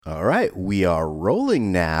All right, we are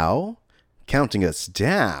rolling now. Counting us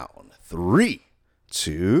down. 3,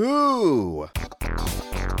 2.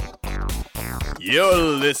 You're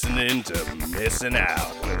listening to Missing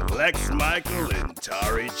Out with Lex Michael and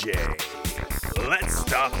Tari J. Let's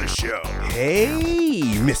start the show. Hey,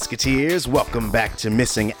 Misketeers. Welcome back to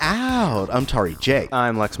Missing Out. I'm Tari J.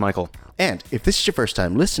 I'm Lex Michael. And if this is your first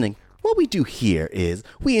time listening, what we do here is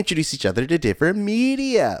we introduce each other to different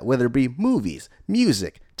media, whether it be movies,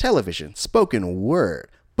 music, television, spoken word,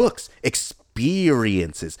 books,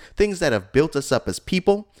 experiences, things that have built us up as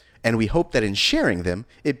people, and we hope that in sharing them,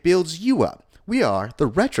 it builds you up. We are the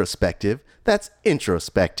retrospective that's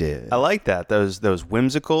introspective. I like that. That was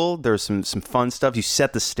whimsical. There's some fun stuff. You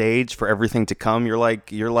set the stage for everything to come. You're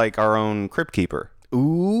like our own crypt keeper.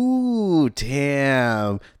 Ooh,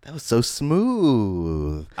 damn. That was so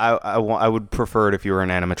smooth. I would prefer it if you were an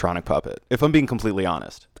animatronic puppet, if I'm being completely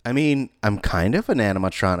honest. I mean, I'm kind of an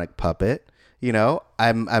animatronic puppet. You know,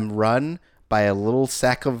 I'm run by a little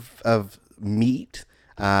sack of meat,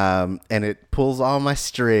 and it pulls all my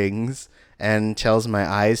strings and tells my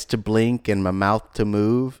eyes to blink and my mouth to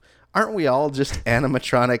move. Aren't we all just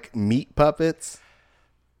animatronic meat puppets?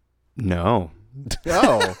 No.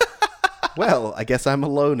 Oh. Well, I guess I'm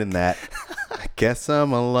alone in that. I guess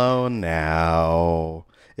I'm alone now.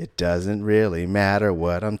 It doesn't really matter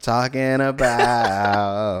what I'm talking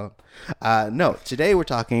about. No, today we're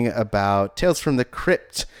talking about Tales from the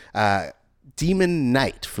Crypt, Demon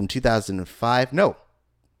Knight from 2005. No,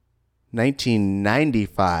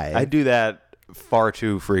 1995. I do that far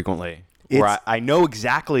too frequently. Where I know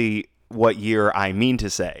exactly what year I mean to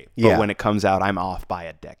say, but when it comes out, I'm off by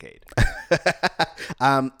a decade.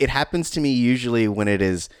 It happens to me usually when it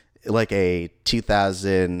is like a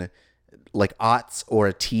 2000, like aughts or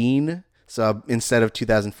a teen. So instead of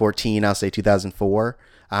 2014, I'll say 2004.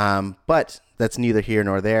 But that's neither here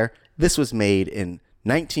nor there. This was made in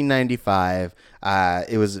 1995.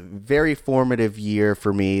 It was a very formative year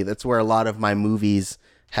for me. That's where a lot of my movies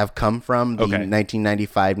have come from, the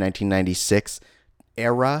 1995, 1996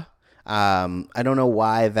 era. I don't know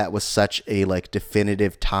why that was such a like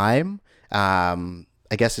definitive time.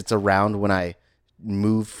 I guess it's around when I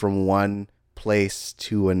moved from one place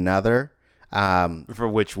to another. For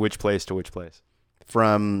which place to which place?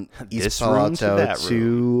 From East Palo Alto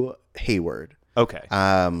to Hayward. Okay.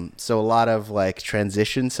 So a lot of like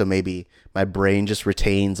transition. So maybe my brain just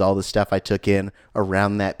retains all the stuff I took in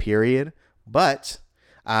around that period. But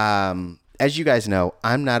as you guys know,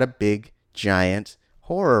 I'm not a big giant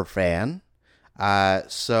horror fan.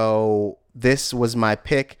 So this was my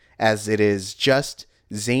pick, as it is just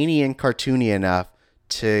zany and cartoony enough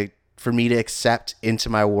for me to accept into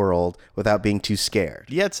my world without being too scared.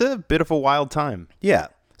 Yeah, it's a bit of a wild time. Yeah.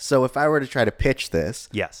 So if I were to try to pitch this,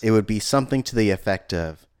 yes, it would be something to the effect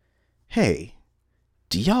of, hey,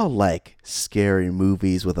 do y'all like scary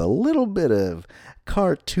movies with a little bit of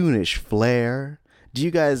cartoonish flair? Do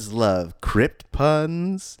you guys love crypt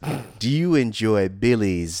puns? Do you enjoy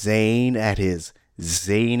Billy Zane at his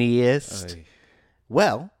zaniest?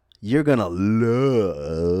 Well, you're gonna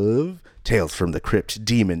love Tales from the Crypt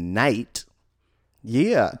Demon Knight.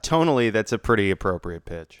 Yeah. Tonally, that's a pretty appropriate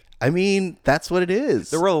pitch. I mean, that's what it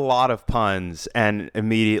is. There were a lot of puns, and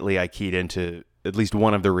immediately I keyed into at least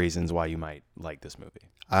one of the reasons why you might like this movie.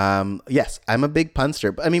 Yes, I'm a big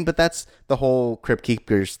punster. But that's the whole Crypt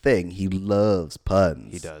Keeper's thing. He loves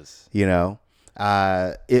puns. He does. You know?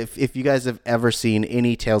 If you guys have ever seen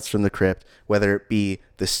any Tales from the Crypt, whether it be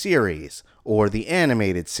the series or the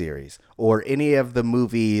animated series or any of the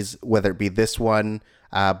movies, whether it be this one,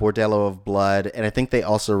 Bordello of Blood, and I think they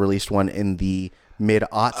also released one in the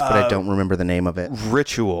mid-aughts, but I don't remember the name of it.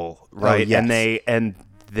 Ritual, right? Oh, yes. And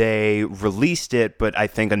they released it, but I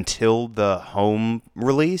think until the home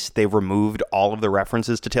release, they removed all of the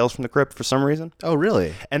references to Tales from the Crypt for some reason. Oh,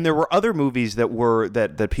 really? And there were other movies that were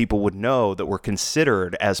that people would know that were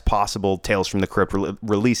considered as possible Tales from the Crypt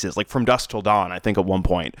releases. Like From Dusk Till Dawn, I think at one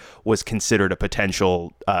point was considered a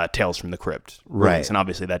potential Tales from the Crypt release, right? And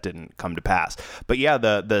obviously that didn't come to pass. But yeah,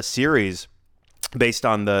 the series based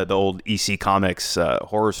on the old EC Comics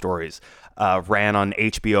horror stories. Ran on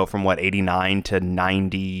HBO from 89 to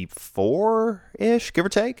 94-ish, give or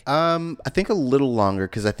take? I think a little longer,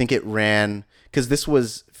 because I think it ran, because this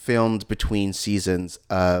was filmed between seasons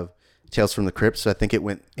of Tales from the Crypt, so I think it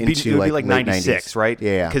went into like 96, 90s. right?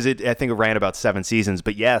 Yeah. Because I think it ran about 7 seasons.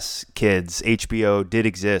 But yes, kids, HBO did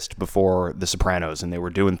exist before The Sopranos, and they were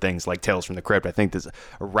doing things like Tales from the Crypt. I think this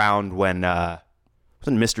around when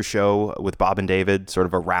wasn't Mr. Show with Bob and David sort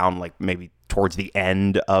of around like maybe towards the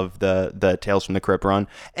end of the Tales from the Crypt run.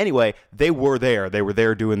 Anyway, they were there. They were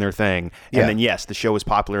there doing their thing. And then, yes, the show was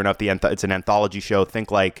popular enough. It's an anthology show.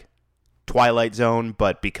 Think like Twilight Zone,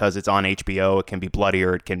 but because it's on HBO, it can be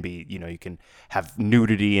bloodier. It can be, you can have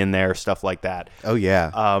nudity in there, stuff like that. Oh,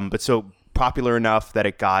 yeah. But so popular enough that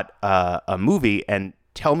it got a movie. And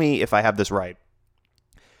tell me if I have this right.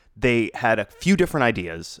 They had a few different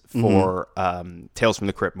ideas for Tales from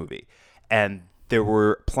the Crypt movie. And there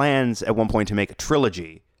were plans at one point to make a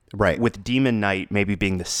trilogy, right? With Demon Knight maybe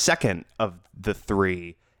being the second of the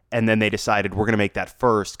three, and then they decided we're going to make that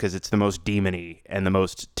first because it's the most demon-y and the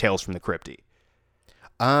most Tales from the Crypt-y.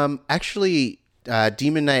 Actually,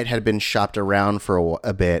 Demon Knight had been shopped around for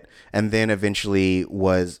a bit, and then eventually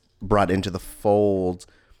was brought into the fold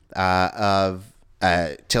of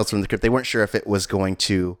Tales from the Crypt. They weren't sure if it was going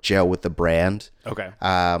to gel with the brand. Okay.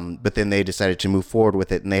 But then they decided to move forward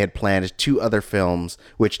with it, and they had planned 2 other films,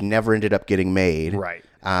 which never ended up getting made. Right.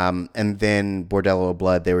 And then Bordello of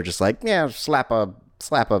Blood, they were just like, yeah, slap a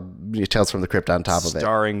Tales from the Crypt on top of it.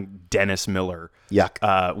 Starring Dennis Miller. Yuck.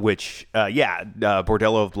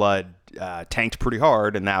 Bordello of Blood tanked pretty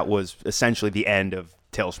hard, and that was essentially the end of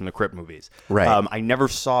Tales from the Crypt movies. Right. I never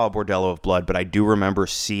saw Bordello of Blood, but I do remember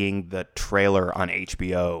seeing the trailer on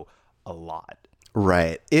HBO a lot.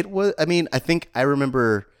 Right. It was, I think I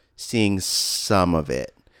remember seeing some of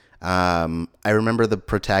it. I remember the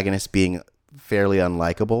protagonist being fairly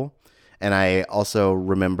unlikable. And I also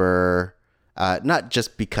remember, not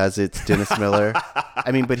just because it's Dennis Miller.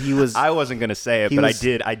 But he was... I wasn't going to say it, but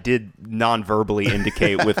I did non-verbally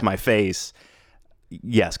indicate with my face.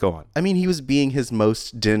 Yes, go on. He was being his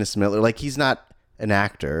most Dennis Miller. Like, he's not an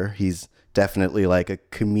actor. He's definitely like a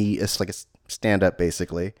comedian, like a stand-up,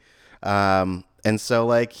 basically. And so,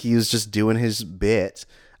 like, he was just doing his bit.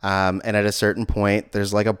 And at a certain point,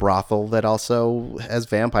 there's like a brothel that also has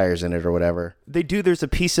vampires in it or whatever. They do. There's a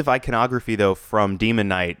piece of iconography, though, from Demon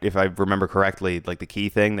Knight, if I remember correctly, like the key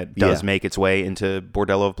thing that does make its way into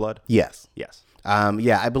Bordello of Blood. Yes. Yes.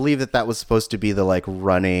 I believe that was supposed to be the like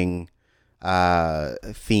running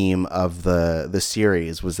theme of the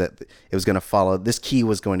series, was that it was going to follow, this key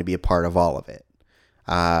was going to be a part of all of it,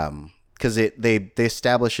 because they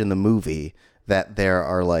establish in the movie that there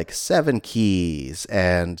are like 7 keys,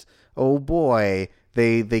 and oh boy,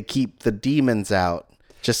 they keep the demons out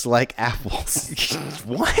just like apples.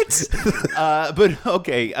 What? But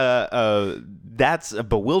okay, that's a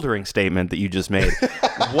bewildering statement that you just made.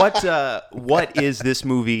 What is this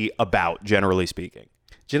movie about, generally speaking?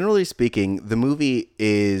 Generally speaking, the movie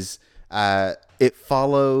is, it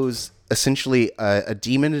follows essentially a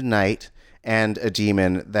demon knight and a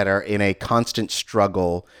demon that are in a constant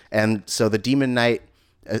struggle. And so the Demon Knight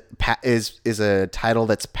is a title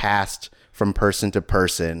that's passed from person to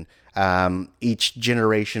person. Each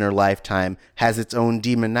generation or lifetime has its own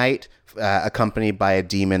Demon Knight, accompanied by a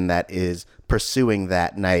demon that is pursuing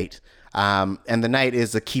that knight. And the knight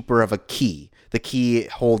is a keeper of a key. The key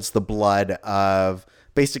holds the blood of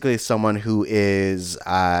basically someone who is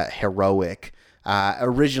heroic.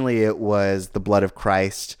 Originally, it was the blood of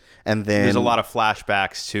Christ, and then there's a lot of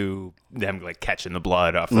flashbacks to them like catching the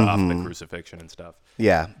blood off the crucifixion and stuff.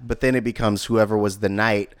 Yeah, but then it becomes whoever was the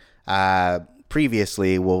knight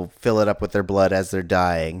previously will fill it up with their blood as they're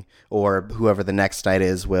dying, or whoever the next knight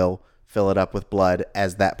is will fill it up with blood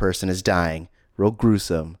as that person is dying. Real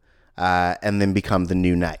gruesome, and then become the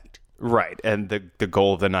new knight. Right, and the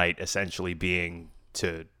goal of the knight essentially being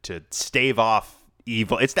to stave off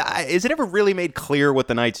evil. Is it ever really made clear what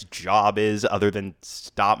the knight's job is, other than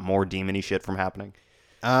stop more demony shit from happening?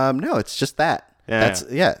 No, it's just that.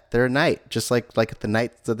 They're a knight, just like the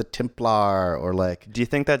Knights of the Templar, or like. Do you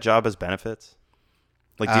think that job has benefits?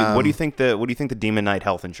 Like, what do you think the Demon Knight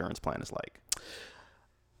health insurance plan is like?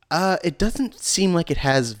 It doesn't seem like it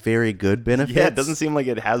has very good benefits. Yeah, it doesn't seem like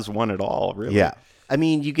it has one at all, really. Yeah.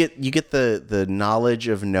 You get the knowledge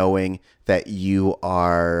of knowing that you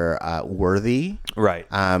are worthy, right?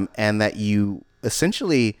 And that you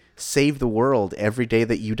essentially save the world every day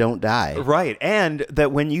that you don't die, right? And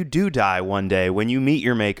that when you do die one day, when you meet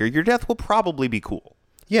your maker, your death will probably be cool.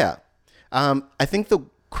 Yeah, I think the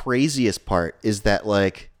craziest part is that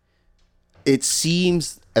like it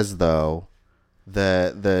seems as though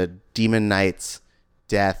the Demon Knight's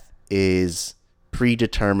death is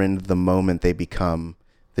predetermined the moment they become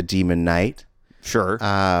the Demon Knight. Sure.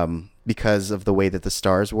 Because of the way that the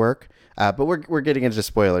stars work. But we're getting into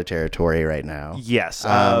spoiler territory right now. Yes.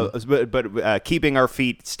 But keeping our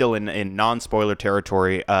feet still in non-spoiler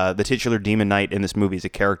territory, the titular Demon Knight in this movie is a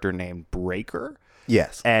character named Breaker.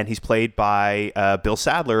 Yes. And he's played by Bill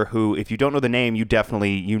Sadler, who, if you don't know the name,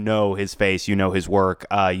 you know his face, you know his work.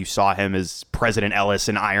 You saw him as President Ellis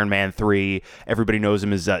in Iron Man 3. Everybody knows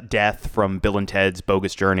him as Death from Bill and Ted's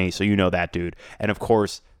Bogus Journey, so you know that dude. And, of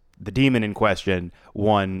course, the demon in question,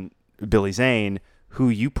 one Billy Zane, who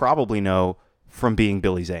you probably know from being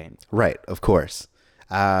Billy Zane. Right, of course.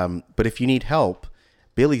 But if you need help,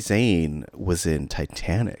 Billy Zane was in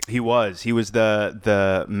Titanic. He was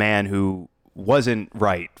the man who wasn't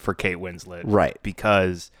right for Kate Winslet. Right.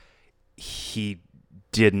 Because he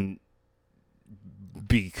didn't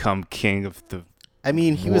become king of the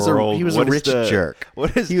he was a rich jerk.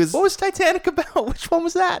 What was Titanic about? Which one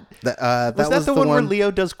was that? That was the one where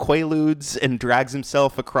Leo does quaaludes and drags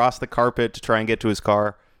himself across the carpet to try and get to his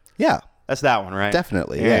car? Yeah. That's that one, right?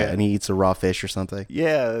 Definitely, yeah. And he eats a raw fish or something.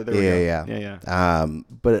 Yeah, there we go. Yeah.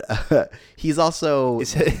 But he's also...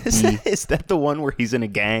 Is that the one where he's in a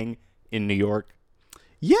gang in New York?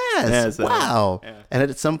 Yes. Wow. Yeah. And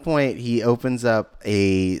at some point, he opens up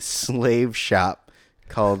a slave shop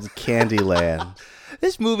called Candyland.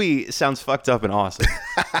 This movie sounds fucked up and awesome.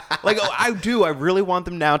 I really want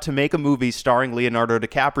them now to make a movie starring Leonardo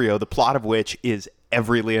DiCaprio, the plot of which is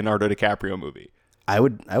every Leonardo DiCaprio movie. I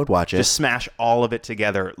would watch it. Just smash all of it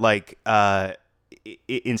together.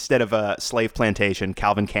 Instead of a slave plantation,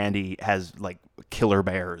 Calvin Candy has killer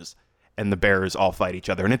bears, and the bears all fight each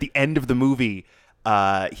other. And at the end of the movie,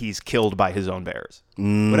 he's killed by his own bears.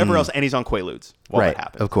 Whatever else, and he's on Quaaludes while that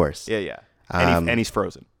happens. Of course. Yeah. And he's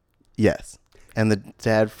frozen. Yes. And the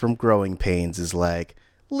dad from Growing Pains is like,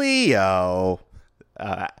 Leo.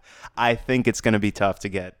 I think it's going to be tough to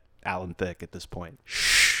get Alan Thicke at this point.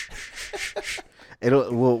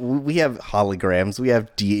 We have holograms. We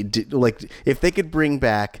have if they could bring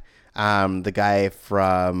back the guy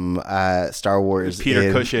from Star Wars,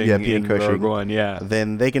 Peter Cushing, Rogue One,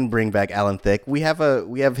 then they can bring back Alan Thicke. We have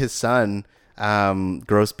his son,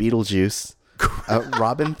 Gross Beetlejuice,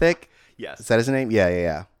 Robin Thicke. Yes, is that his name?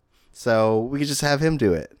 Yeah. So we could just have him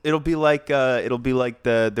do it. It'll be like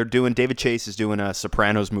David Chase is doing a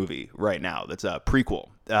Sopranos movie right now. That's a prequel.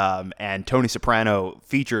 And Tony Soprano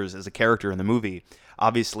features as a character in the movie.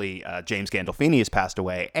 Obviously, James Gandolfini has passed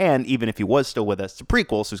away, and even if he was still with us, it's a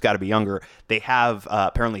prequel, so he's got to be younger. They have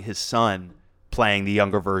apparently his son playing the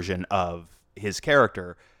younger version of his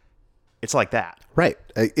character. It's like that, right?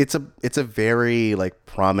 It's a very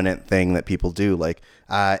prominent thing that people do.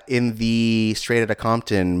 In the Straight Outta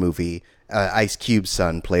Compton movie, Ice Cube's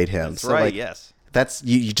son played him. That's right. Yes. That's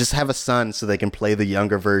you just have a son so they can play the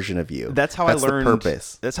younger version of you. That's I learned the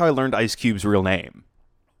purpose. That's how I learned Ice Cube's real name.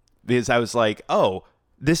 Because I was like, oh,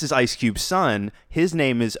 this is Ice Cube's son. His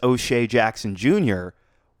name is O'Shea Jackson Jr.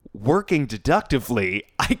 Working deductively,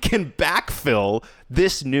 I can backfill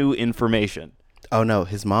this new information. Oh no,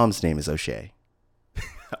 his mom's name is O'Shea.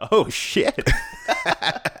 Oh shit.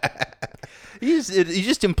 You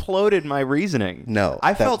just imploded my reasoning. No.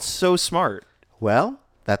 I felt so smart. Well,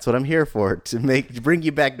 that's what I'm here for, to bring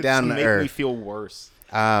you back down to earth. Make me feel worse.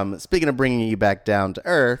 Speaking of bringing you back down to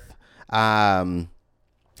earth, I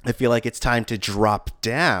feel like it's time to drop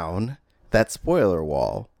down that spoiler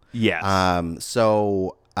wall. Yes.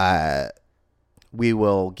 So we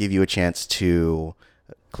will give you a chance to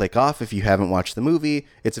click off if you haven't watched the movie.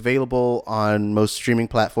 It's available on most streaming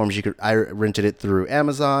platforms. I rented it through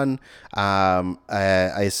Amazon. I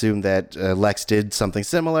assume that Lex did something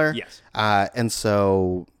similar. Yes. And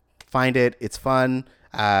so find it. It's fun.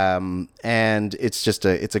 And it's just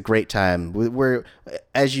it's a great time. We're,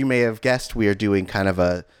 as you may have guessed, we are doing kind of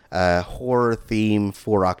a horror theme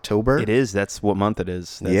for October. It is. That's what month it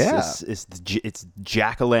is. It's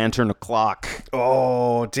Jack-o'-lantern o'clock.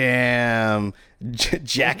 Oh, damn.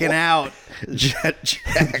 Jacking out.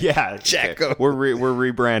 Yeah. Jacko. We're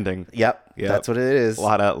rebranding. Yep. That's what it is. A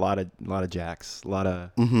lot of jacks. A lot of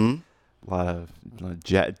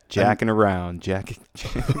jacking around. Yeah.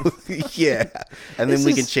 And then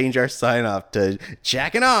we can change our sign off to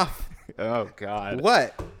jacking off. Oh, God.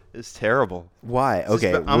 What? It's terrible. Why?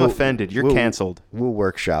 Okay. I'm offended. You're canceled. We'll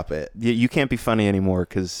workshop it. You can't be funny anymore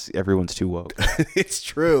because everyone's too woke. It's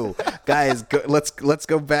true. Guys, let's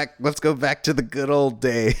go back to the good old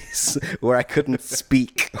days where I couldn't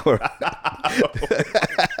speak. But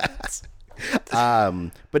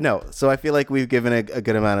no, so I feel like we've given a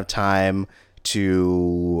good amount of time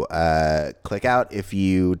to click out if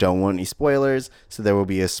you don't want any spoilers. So there will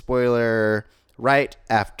be a spoiler right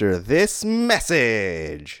after this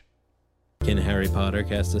message. Can Harry Potter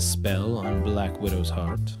cast a spell on Black Widow's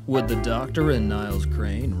heart? Would the Doctor and Niles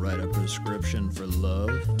Crane write a prescription for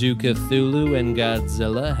love? Do Cthulhu and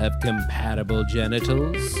Godzilla have compatible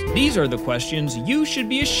genitals? These are the questions you should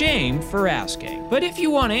be ashamed for asking. But if you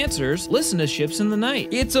want answers, listen to Ships in the Night.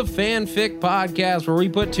 It's a fanfic podcast where we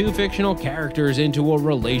put two fictional characters into a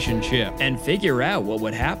relationship. And figure out what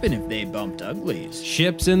would happen if they bumped uglies.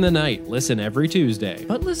 Ships in the Night. Listen every Tuesday.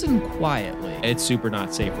 But listen quietly. It's super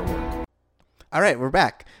not safe for work. All right, we're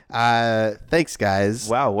back. Thanks, guys.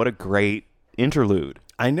 Wow, what a great interlude.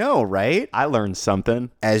 I know, right? I learned something.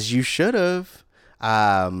 As you should have.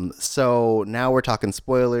 So now we're talking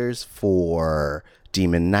spoilers for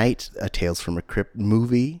Demon Knight, a Tales from a Crypt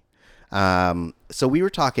movie. So we were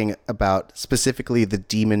talking about specifically the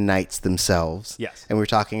Demon Knights themselves. Yes. And we were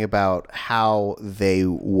talking about how they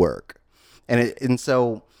work. And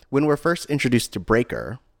so when we're first introduced to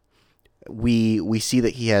Breaker, we see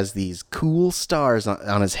that he has these cool stars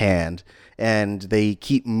on his hand, and they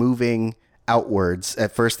keep moving outwards.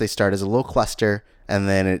 At first they start as a little cluster, and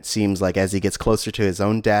then it seems like as he gets closer to his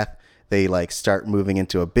own death, they like start moving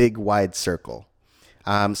into a big wide circle.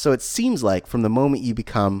 So it seems like from the moment you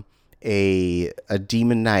become a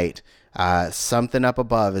demon knight, something up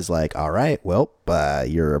above is like, all right, well,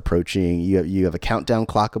 you're approaching, you have a countdown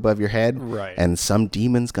clock above your head, right? And some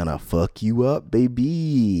demon's gonna fuck you up,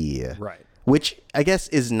 baby. Right. Which I guess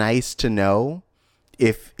is nice to know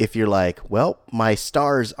if you're like, well, my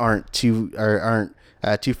stars aren't too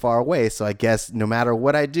far away, so I guess no matter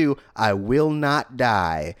what I do, I will not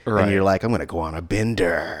die. Right. And you're like, I'm gonna go on a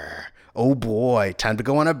bender. Oh boy, time to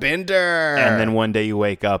go on a bender. And then one day you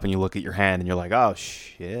wake up and you look at your hand and you're like, oh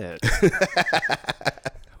shit.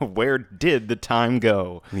 Where did the time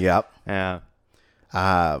go? Yep. Yeah.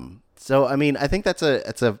 So I mean, I think that's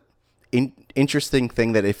a interesting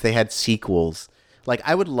thing that if they had sequels, like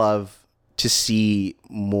I would love to see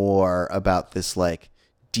more about this like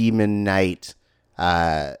demon knight,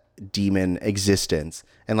 demon existence,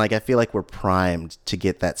 and like I feel like we're primed to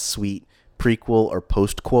get that sweet prequel or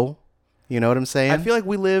postquel. You know what I'm saying? I feel like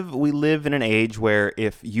we live in an age where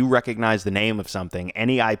if you recognize the name of something,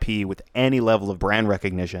 any IP with any level of brand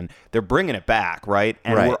recognition, they're bringing it back, right?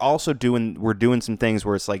 And Right. we're also doing some things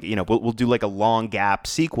where it's like, you know, we'll do like a long gap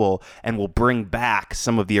sequel and we'll bring back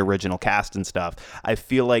some of the original cast and stuff. I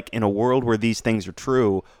feel like in a world where these things are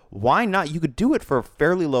true, why not? You could do it for a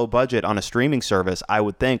fairly low budget on a streaming service, I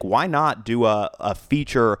would think. Why not do a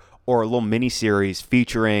feature or a little miniseries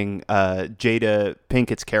featuring Jada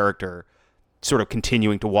Pinkett's character sort of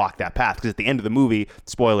continuing to walk that path? Because at the end of the movie,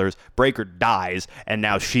 spoilers, Breaker dies, and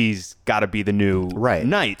now she's got to be the new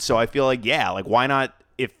knight. So I feel like, yeah, like why not?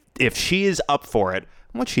 If she is up for it,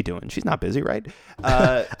 what's she doing? She's not busy, right?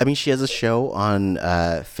 I mean, she has a show on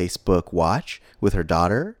Facebook Watch with her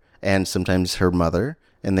daughter and sometimes her mother,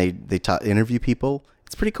 and they interview people.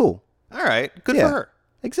 It's pretty cool. All right, good Yeah. for her.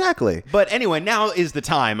 Exactly. But anyway, now is the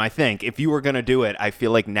time, I think. If you were going to do it, I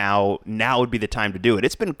feel like now would be the time to do it.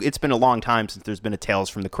 It's been a long time since there's been a Tales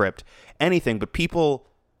from the Crypt anything, but people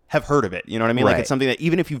have heard of it. You know what I mean? Right. Like it's something that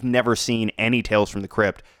even if you've never seen any Tales from the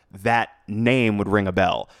Crypt, that name would ring a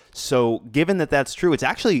bell. So given that that's true, it's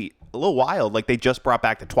actually a little wild. Like they just brought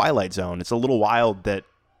back the Twilight Zone. It's a little wild that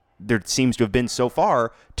there seems to have been so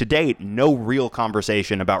far to date no real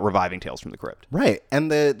conversation about reviving Tales from the Crypt. Right.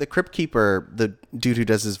 And the Crypt Keeper, the dude who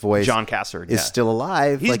does his voice, John Cassard, is still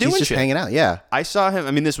alive. He's like doing he's just shit. hanging out. Yeah. I saw him.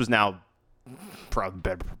 I mean, this was now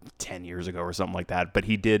probably 10 years ago or something like that. But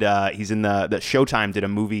he did. He's in the Showtime did a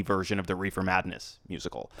movie version of the Reefer Madness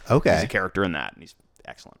musical. Okay. He's a character in that, and he's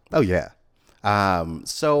excellent. Oh yeah.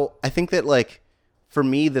 So I think that like for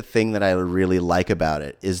me, the thing that I really like about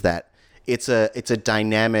it is that it's a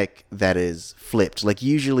dynamic that is flipped. Like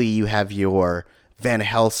usually you have your Van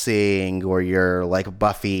Helsing or your like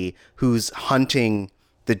Buffy who's hunting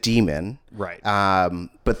the demon. Right.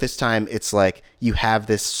 But this time it's like you have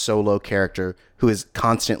this solo character who is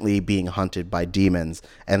constantly being hunted by demons.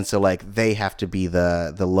 And so like they have to be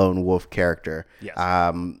the lone wolf character. Yes.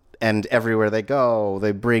 And everywhere they go,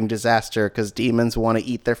 they bring disaster because demons want to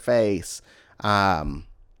eat their face.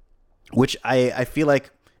 Which I feel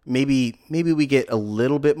like maybe we get a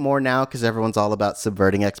little bit more now because everyone's all about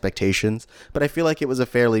subverting expectations. But I feel like it was a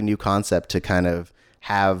fairly new concept to kind of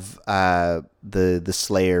have the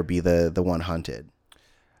Slayer be the one hunted.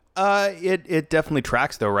 It definitely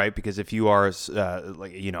tracks though, right? Because if you are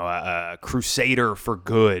like you know a crusader for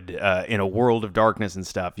good in a world of darkness and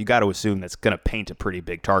stuff, you got to assume that's going to paint a pretty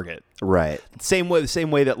big target. Right. The same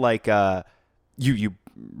way that like you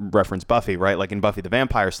reference Buffy, right? Like in Buffy the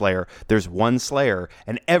Vampire Slayer, there's one Slayer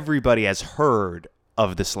and everybody has heard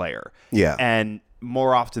of the Slayer. Yeah. And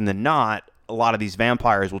more often than not, a lot of these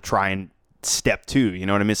vampires will try and step two. You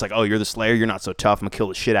know what I mean? It's like, oh, you're the Slayer. You're not so tough. I'm gonna kill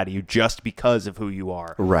the shit out of you just because of who you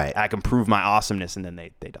are. Right. I can prove my awesomeness, and then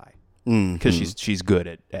they die because she's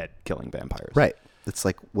good at killing vampires. Right. That's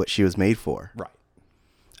like what she was made for. Right.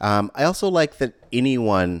 I also like that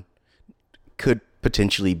anyone could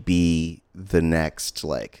potentially be the next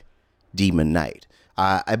like Demon Knight.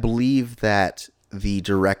 I believe that the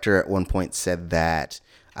director at one point said that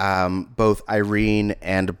both Irene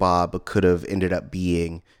and Bob could have ended up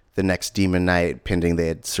being the next Demon Knight pending they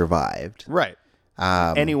had survived. Right.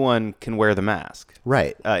 Anyone can wear the mask.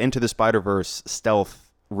 Right. Into the Spider-Verse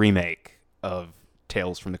stealth remake of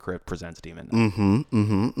Tales from the Crypt presents Demon Knight.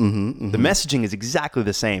 The messaging is exactly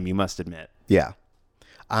the same, you must admit. Yeah.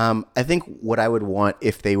 I think what I would want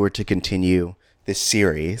if they were to continue this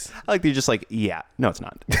series. I like they're just like, yeah, no, it's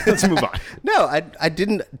not. Let's move on. No, I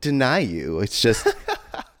didn't deny you. It's just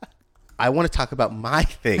I want to talk about my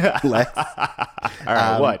thing. All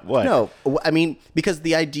right, what? No, I mean, because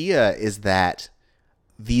the idea is that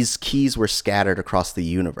these keys were scattered across the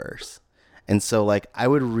universe. And so like I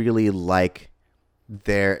would really like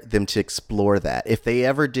them to explore that. If they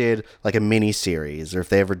ever did like a mini series or if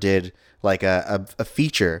they ever did like a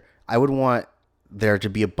feature, I would want there to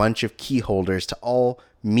be a bunch of key holders to all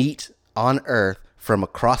meet on Earth from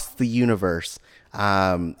across the universe.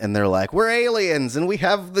 And they're like, we're aliens and we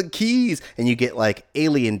have the keys. And you get like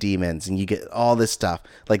alien demons and you get all this stuff.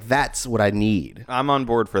 Like, that's what I need. I'm on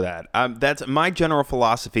board for that. That's my general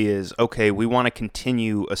philosophy is, okay, we want to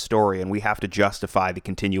continue a story and we have to justify the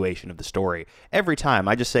continuation of the story. Every time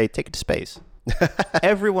I just say, take it to space.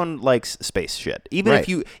 Everyone likes space shit. Even Right.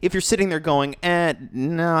 if you're sitting there going,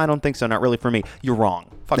 no, I don't think so, not really for me. You're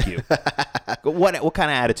wrong. Fuck you. What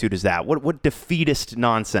kind of attitude is that? What defeatist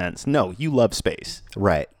nonsense? No, you love space.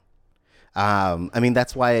 Right. I mean,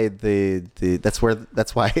 that's why that's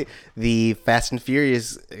why the Fast and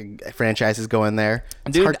Furious franchise is going there.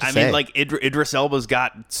 It's Dude, hard to I say. mean, like Idris Elba's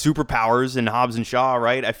got superpowers in Hobbs and Shaw,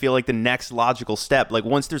 right? I feel like the next logical step, like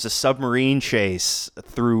once there's a submarine chase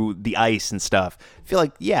through the ice and stuff, I feel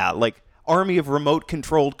like, yeah, like army of remote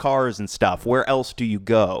controlled cars and stuff. Where else do you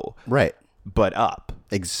go? Right. But up.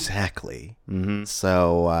 Exactly. Mm-hmm.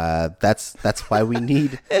 So that's why we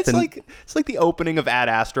need. It's like the opening of Ad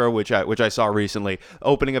Astra, which I saw recently.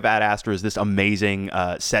 Opening of Ad Astra is this amazing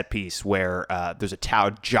set piece where there's a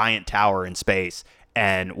giant tower in space,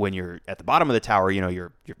 and when you're at the bottom of the tower, you know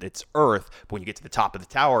it's Earth. But when you get to the top of the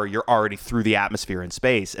tower, you're already through the atmosphere in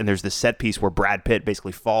space. And there's this set piece where Brad Pitt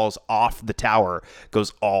basically falls off the tower,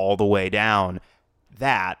 goes all the way down.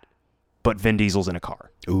 But Vin Diesel's in a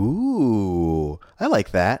car. Ooh, I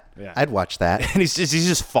like that. Yeah. I'd watch that. And he's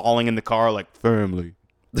just falling in the car like family,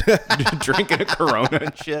 drinking a Corona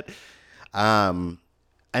and shit. I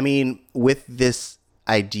mean, with this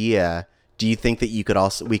idea, do you think that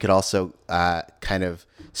we could also kind of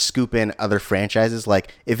scoop in other franchises?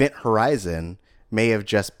 Like Event Horizon may have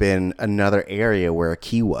just been another area where a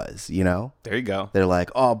key was, you know? There you go. They're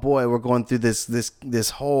like, oh boy, we're going through this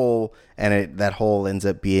hole, and that hole ends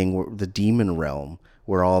up being the demon realm,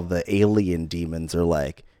 where all the alien demons are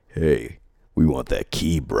like, hey, we want that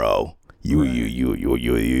key, bro. You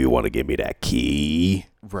want to give me that key?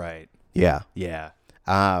 Right. Yeah. Yeah.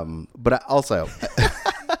 But also,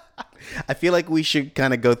 I feel like we should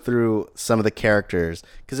kind of go through some of the characters,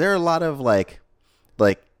 because there are a lot of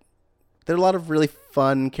there are a lot of really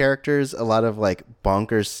fun characters, a lot of like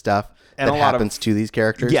bonkers stuff And that a lot of- happens to these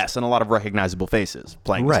characters. Yes, and a lot of recognizable faces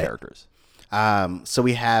playing Right. these characters. So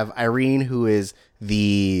we have Irene, who is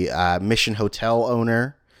the Mission Hotel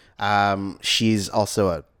owner. She's also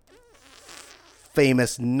a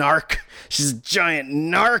famous narc. She's a giant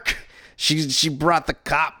narc. She brought the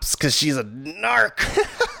cops because she's a narc.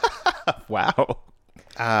 Wow.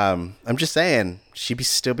 I'm just saying, she'd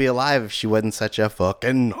still be alive if she wasn't such a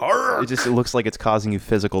fucking narc. It looks like it's causing you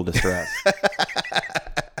physical distress.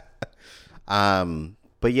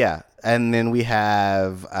 But yeah, and then we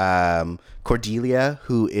have Cordelia,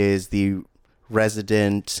 who is the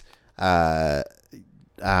resident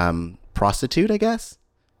prostitute, I guess,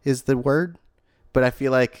 is the word. But I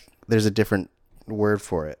feel like there's a different word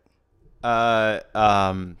for it.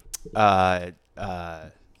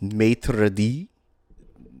 Maitre d'.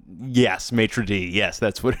 Yes, maitre d'. Yes,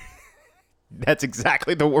 that's what. That's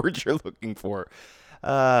exactly the word you're looking for.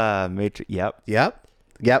 Maitre. Yep. Yep.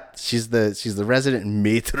 She's the resident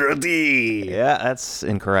maitre d'. Yeah, that's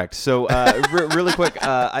incorrect. So, really quick,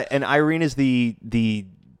 and Irene is the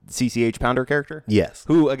CCH Pounder character? Yes.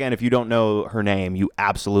 Who, again, if you don't know her name, you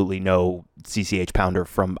absolutely know CCH Pounder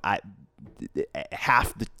from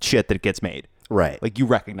half the shit that gets made. Right. Like, you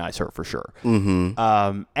recognize her for sure.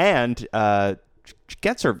 Mm-hmm. And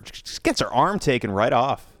gets her arm taken right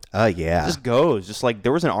off. Oh, yeah. Just goes. Just like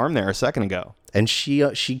there was an arm there a second ago. And she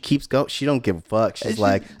keeps going. She don't give a fuck. She's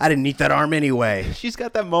like, I didn't need that arm anyway. She's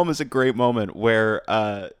got that moment. It's a great moment where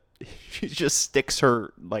she just sticks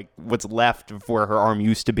her, like, what's left of where her arm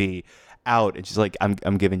used to be out, and she's like,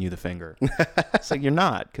 I'm giving you the finger. It's like, you're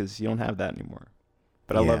not, because you don't have that anymore.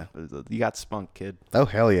 But I love, you got spunk, kid. Oh,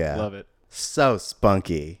 hell yeah. Love it. So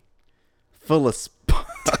spunky. Full of spunk.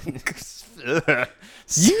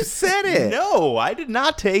 You said it. No, I did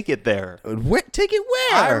not take it there. Take it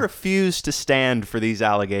where? I refuse to stand for these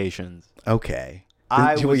allegations. Okay.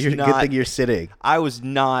 Good thing you're sitting. I was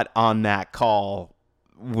not on that call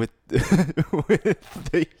with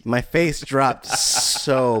My face dropped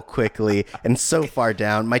so quickly and so far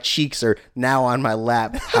down. My cheeks are now on my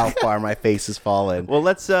lap. How far my face has fallen. Well,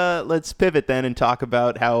 let's pivot then and talk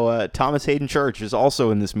about how Thomas Hayden Church is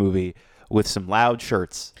also in this movie with some loud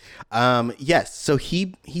shirts. Yes. So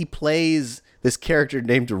he plays this character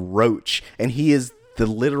named Roach, and he is the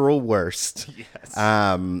literal worst.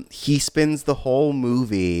 Yes. He spends the whole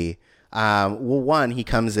movie. One, he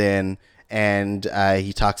comes in and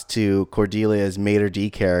he talks to Cordelia's maitre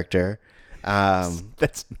d' character.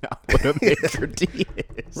 That's not what a maitre d'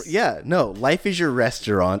 is. Yeah, no. Life is your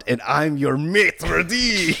restaurant, and I'm your maitre d'.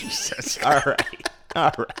 Jesus. All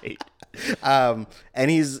right. And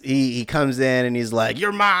he comes in and he's like,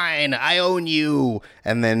 "You're mine. I own you."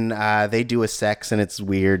 And then they do a sex, and it's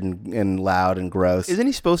weird and loud and gross. Isn't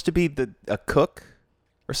he supposed to be a cook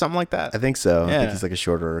or something like that? I think so. Yeah. I think he's like a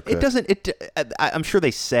shorter cook. It doesn't. I'm sure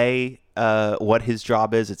they say what his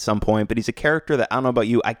job is at some point, but he's a character that, I don't know about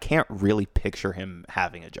you, I can't really picture him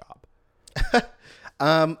having a job.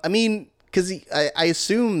 I mean, because I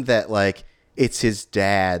assume that, like, it's his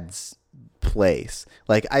dad's place.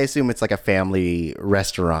 Like, I assume it's like a family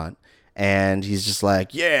restaurant, and he's just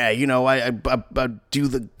like, yeah, you know, I do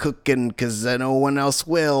the cooking because no one else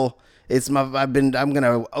will. I'm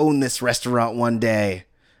gonna own this restaurant one day,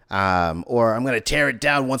 or I'm gonna tear it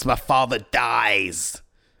down once my father dies.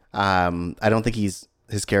 I don't think his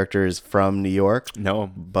character is from New York. No,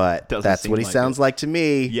 but that's what he sounds like to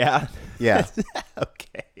me. Yeah. Yeah.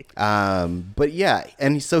 Okay. But yeah,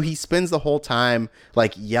 and so he spends the whole time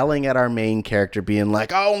like yelling at our main character, being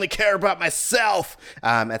like, "I only care about myself."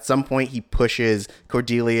 At some point, he pushes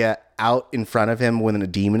Cordelia out in front of him when a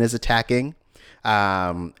demon is attacking.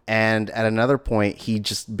 And at another point, he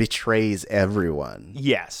just betrays everyone.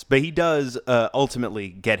 Yes, but he does ultimately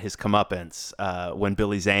get his comeuppance when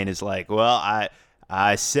Billy Zane is like, "Well,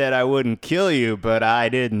 I said I wouldn't kill you, but I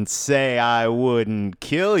didn't say I wouldn't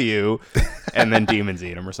kill you," and then demons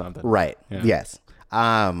eat him or something. Right. Yeah. Yes.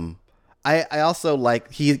 I also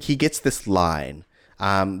like he gets this line.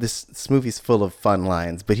 This movie's full of fun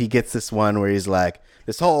lines, but he gets this one where he's like,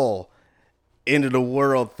 "This whole end of the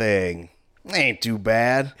world thing ain't too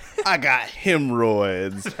bad. I got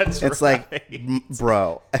hemorrhoids." It's right. like,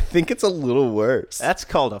 bro, I think it's a little worse. That's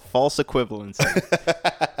called a false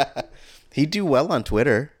equivalency. He'd do well on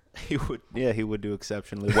Twitter. He would do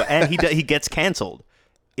exceptionally well, and he gets canceled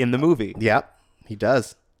in the movie. Yep, he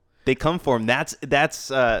does. They come for him.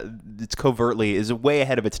 It's covertly is way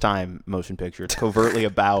ahead of its time. Motion picture. It's covertly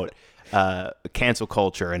about cancel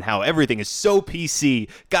culture and how everything is so PC.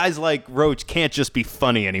 Guys like Roach can't just be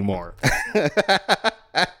funny anymore.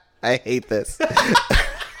 I hate this.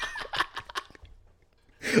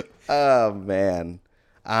 Oh man.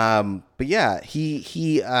 But yeah,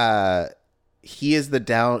 he is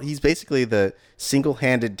he's basically the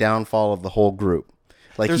single-handed downfall of the whole group.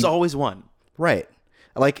 Like, there's always one. Right.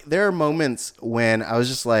 Like, there are moments when I was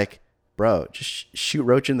just like, bro, just shoot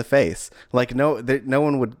Roach in the face. Like, no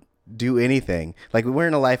one would do anything. Like, we're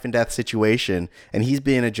in a life and death situation and he's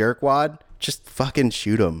being a jerkwad, just fucking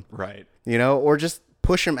shoot him. Right. You know, or just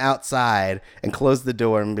push him outside and close the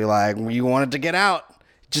door and be like, "You wanted to get out,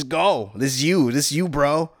 just go. This is you,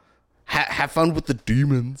 bro. Have fun with the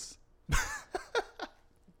demons."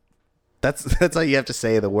 That's all you have to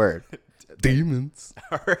say, the word. Demons.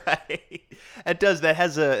 All right. It does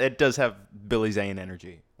have Billy Zane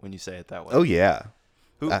energy when you say it that way. Oh yeah.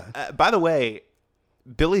 By the way,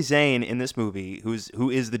 Billy Zane in this movie, who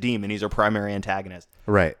is the demon, he's our primary antagonist.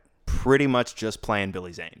 Right. Pretty much just playing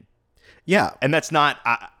Billy Zane. Yeah. And that's not,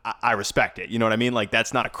 I respect it. You know what I mean? Like,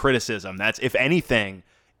 that's not a criticism. That's, if anything,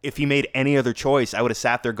 if he made any other choice, I would have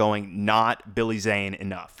sat there going, not Billy Zane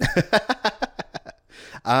enough.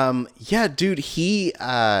 Yeah, dude, he,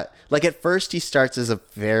 like, at first he starts as a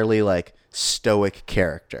fairly, like, stoic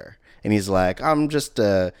character. And he's like, "I'm just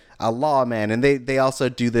a lawman." And they also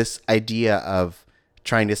do this idea of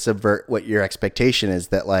trying to subvert what your expectation is,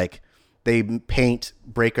 that like they paint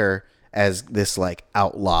Breaker as this like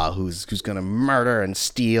outlaw who's going to murder and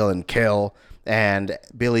steal and kill, and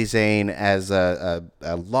Billy Zane as a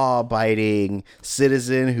law-abiding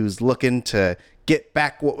citizen who's looking to get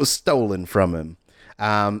back what was stolen from him.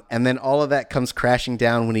 And then all of that comes crashing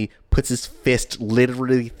down when he puts his fist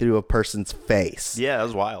literally through a person's face. Yeah, that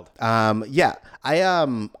was wild. Yeah,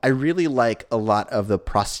 I really like a lot of the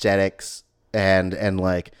prosthetics and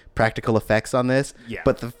like practical effects on this. Yeah.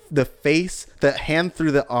 But the face, the hand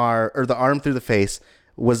through the arm, or the arm through the face,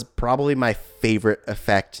 was probably my favorite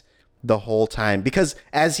effect the whole time, because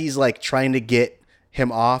as he's like trying to get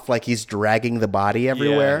him off, like he's dragging the body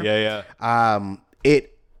everywhere. Yeah.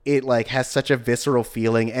 It like has such a visceral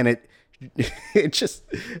feeling, and it's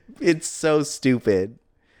so stupid,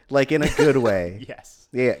 like in a good way. Yes.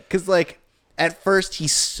 Yeah, because like at first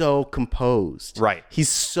he's so composed, Right. He's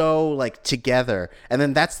so like together, and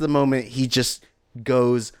then that's the moment he just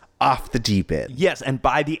goes off the deep end. Yes, and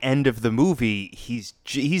by the end of the movie, he's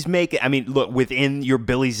making. I mean, look, within your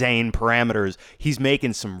Billy Zane parameters, he's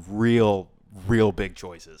making some real big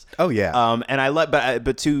choices. Oh yeah. And I let,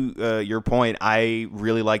 but to your point, I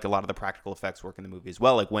really liked a lot of the practical effects work in the movie as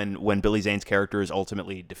well. Like when Billy Zane's character is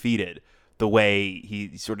ultimately defeated, the way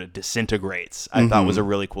he sort of disintegrates, I thought was a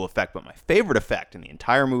really cool effect. But my favorite effect in the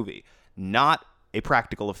entire movie, not a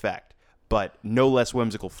practical effect, but no less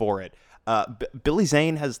whimsical for it. Billy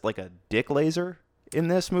Zane has like a dick laser in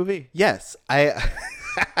this movie. Yes,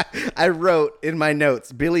 I wrote in my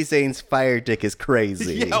notes, Billy Zane's fire dick is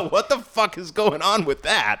crazy. Yeah, what the fuck is going on with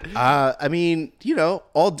that? I mean,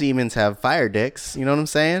 all demons have fire dicks. You know what I'm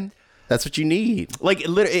saying? That's what you need. Like,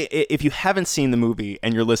 literally, if you haven't seen the movie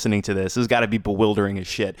and you're listening to this has got to be bewildering as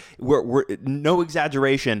shit. We're no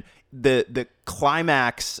exaggeration. The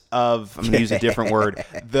climax of, I'm going to use a different word,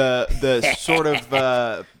 the sort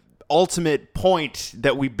of ultimate point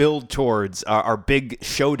that we build towards our big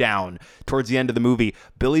showdown towards the end of the movie,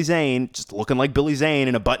 Billy Zane, just looking like Billy Zane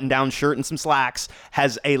in a button-down shirt and some slacks,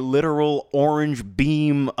 has a literal orange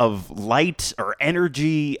beam of light or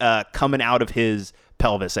energy coming out of his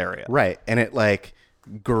pelvis area. Right, and it like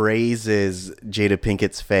grazes Jada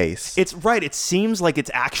Pinkett's face. It's right. It seems like it's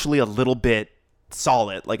actually a little bit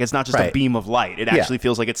solid. Like it's not just a Right. beam of light. It actually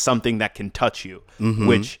feels like it's something that can touch you,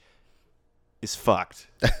 which is fucked.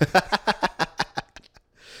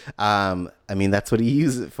 I mean, that's what he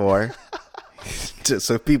used it for.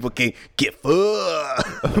 So people can get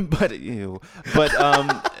fucked.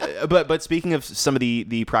 But speaking of some of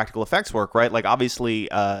the practical effects work, right? Like obviously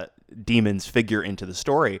demons figure into the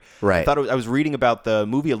story. Right. I was reading about the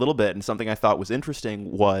movie a little bit, and something I thought was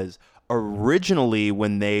interesting was originally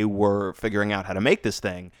when they were figuring out how to make this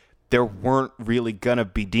thing, there weren't really gonna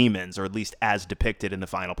be demons, or at least as depicted in the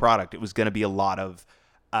final product. It was gonna be a lot of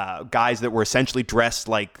guys that were essentially dressed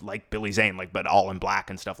like Billy Zane, but all in black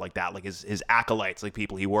and stuff like that. Like his acolytes, like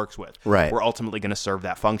people he works with, Right. were ultimately going to serve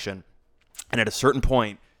that function. And at a certain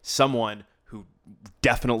point, someone who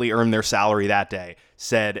definitely earned their salary that day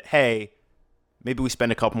said, "Hey, maybe we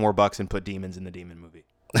spend a couple more bucks and put demons in the demon movie."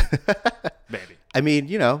 Maybe. I mean,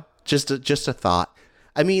 just a thought.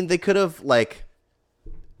 I mean, they could have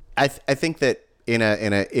I think that in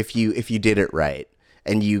a if you did it right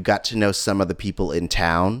and you got to know some of the people in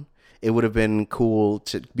town, it would have been cool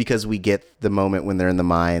because we get the moment when they're in the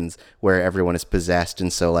mines where everyone is possessed,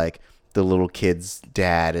 and so like the little kid's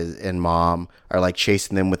dad and mom are like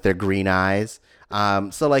chasing them with their green eyes.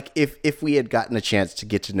 So like if we had gotten a chance to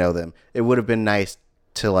get to know them, it would have been nice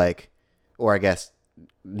to or I guess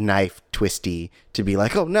knife twisty to be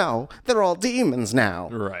like, oh no, they're all demons now.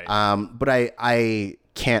 Right. But I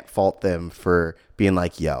can't fault them for being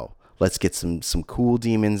like, yo, let's get some cool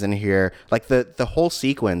demons in here. Like the whole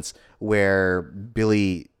sequence where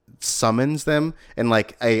Billy summons them, and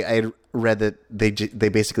I read that they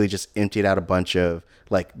basically just emptied out a bunch of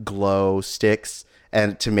like glow sticks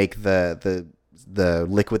and to make the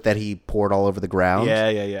liquid that he poured all over the ground.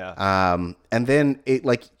 Yeah. And then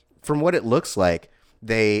it from what it looks like,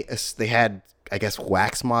 they had, I guess,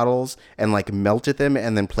 wax models and melted them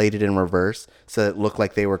and then played it in reverse so it looked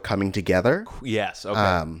like they were coming together. Yes.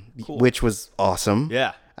 Okay. Cool. Which was awesome.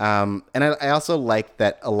 Yeah. And I also like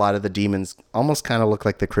that a lot of the demons almost kind of look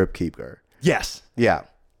like the Crypt Keeper. Yes. Yeah.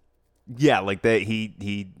 Yeah, like that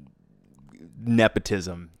he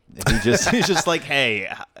nepotism. He's just like,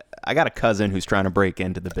 hey, I got a cousin who's trying to break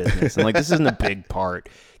into the business, and this isn't a big part.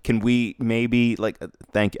 Can we maybe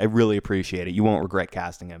thank you, I really appreciate it. You won't regret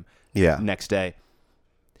casting him. Yeah. Next day.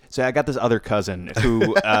 So I got this other cousin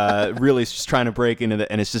who really is just trying to break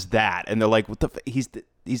into and it's just that, and they're like, what the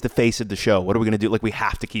he's the face of the show. What are we going to do? Like, we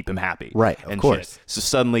have to keep him happy. Right, of course. Shit. So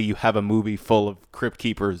suddenly you have a movie full of Crypt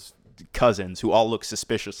Keeper's cousins who all look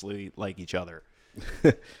suspiciously like each other.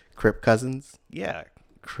 Crypt cousins? Yeah.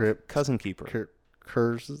 Crypt Cousin Keeper. Crypt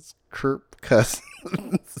cousins.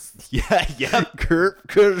 Yeah. Crypt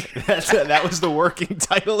cousins. That was the working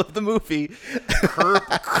title of the movie.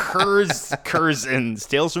 Curzins.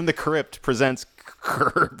 Tales from the Crypt presents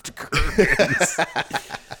Crypt Curzins.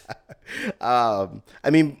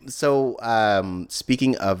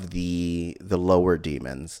 Speaking of the lower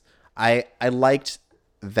demons, I liked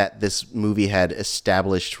that this movie had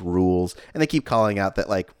established rules, and they keep calling out that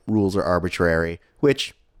like rules are arbitrary,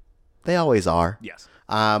 which they always are. Yes.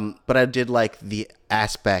 But I did like the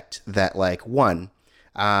aspect that like so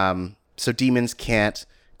demons can't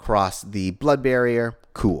cross the blood barrier.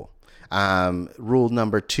 Cool. Rule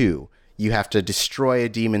number 2. You have to destroy a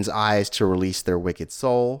demon's eyes to release their wicked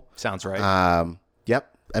soul. Sounds right.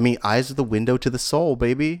 Yep. I mean, eyes are the window to the soul,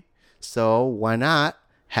 baby. So why not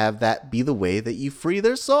have that be the way that you free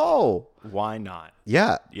their soul? Why not?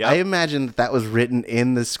 Yeah. Yep. I imagine that was written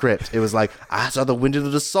in the script. It was like, eyes are the window to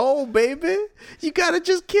the soul, baby. You got to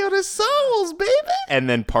just kill their souls, baby. And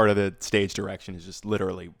then part of the stage direction is just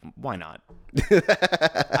literally, why not?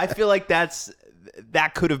 I feel like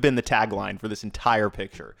that could have been the tagline for this entire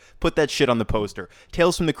picture. Put that shit on the poster.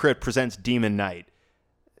 Tales from the Crypt presents Demon Knight.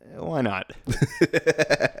 Why not?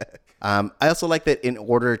 I also like that in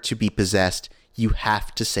order to be possessed, you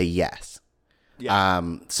have to say yes. Yeah.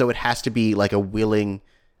 So it has to be like a willing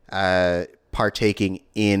partaking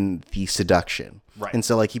in the seduction. Right. And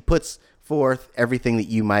so like he puts forth everything that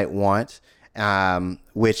you might want,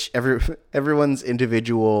 which everyone's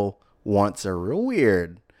individual wants are real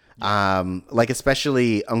weird. Like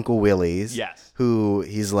especially Uncle Willie's. Yes. Who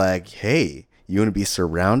he's like, hey, you want to be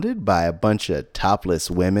surrounded by a bunch of topless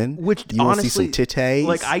women? Which you want to honestly, see some titties?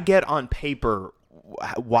 like I get on paper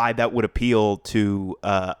why that would appeal to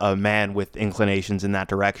a man with inclinations in that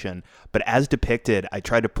direction. But as depicted, I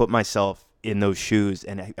tried to put myself in those shoes,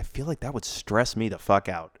 and I feel like that would stress me the fuck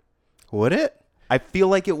out. Would it? I feel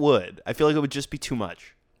like it would. I feel like it would just be too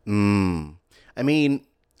much. I mean,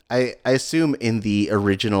 I assume in the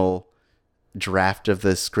original draft of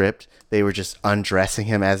the script, they were just undressing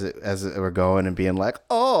him as it were going and being like,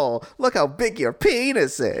 oh, look how big your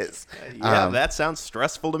penis is. Yeah, that sounds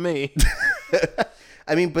stressful to me.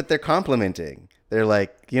 I mean, but they're complimenting. They're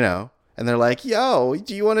like, and they're like, yo,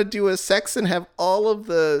 do you want to do a sex and have all of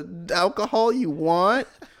the alcohol you want?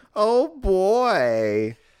 Oh,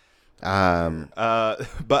 boy.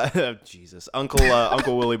 But Jesus,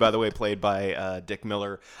 Uncle Willie, by the way, played by Dick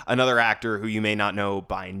Miller, another actor who you may not know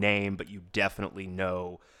by name, but you definitely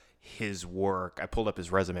know his work. I pulled up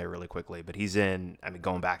his resume really quickly, but he's in,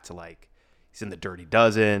 going back to he's in The Dirty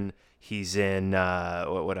Dozen. He's in,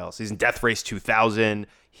 what else? He's in Death Race 2000.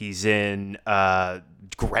 He's in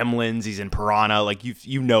Gremlins. He's in Piranha. Like,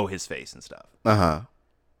 you know his face and stuff. Uh-huh.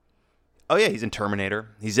 Oh, yeah, he's in Terminator.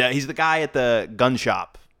 He's the guy at the gun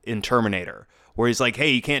shop in Terminator, where he's like, hey,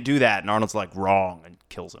 you can't do that. And Arnold's like, wrong, and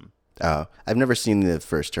kills him. Oh, I've never seen the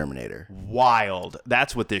first Terminator. Wild.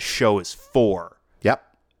 That's what this show is for. Yep.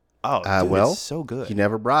 Oh, dude, well, it's so good. You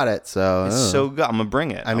never brought it, so... It's so good. I'm going to bring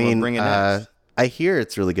it. I mean, bring it next. I hear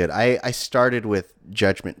it's really good. I started with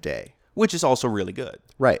Judgment Day. Which is also really good.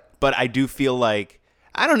 Right. But I do feel like,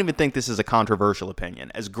 I don't even think this is a controversial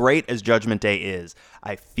opinion. As great as Judgment Day is,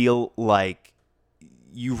 I feel like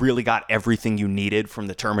you really got everything you needed from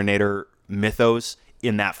the Terminator mythos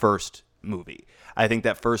in that first movie. I think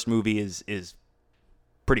that first movie is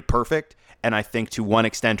pretty perfect, and I think to one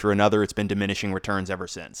extent or another, it's been diminishing returns ever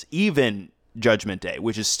since. Even Judgment Day,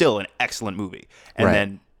 which is still an excellent movie. And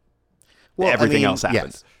then everything else happens.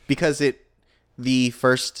 Yes, because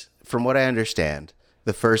from what I understand,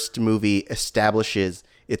 the first movie establishes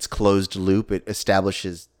its closed loop. It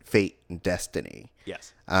establishes fate and destiny.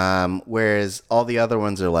 Yes. Whereas all the other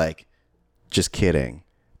ones are like, just kidding.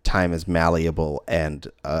 Time is malleable,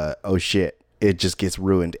 and oh shit, it just gets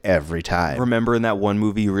ruined every time. Remember in that one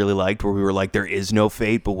movie you really liked where we were like, there is no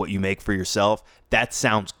fate but what you make for yourself? That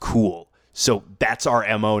sounds cool. So that's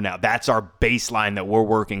our MO now. That's our baseline that we're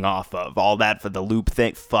working off of. All that for the loop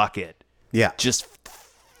thing. Fuck it. Yeah. Just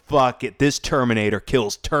fuck it. This Terminator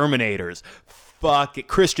kills Terminators. Fuck it.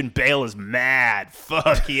 Christian Bale is mad.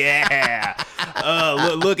 Fuck yeah.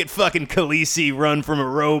 Look at fucking Khaleesi run from a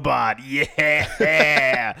robot.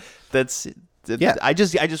 Yeah. That's it. Yeah. I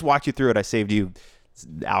just walked you through it. I saved you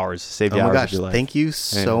hours. Saved you hours of your life. Thank you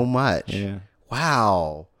so much. Yeah.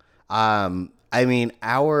 Wow. I mean,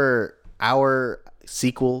 our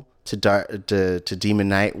sequel to Demon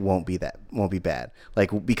Knight won't be bad.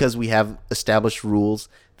 Like, because we have established rules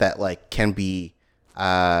that like can be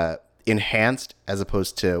enhanced as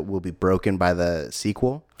opposed to will be broken by the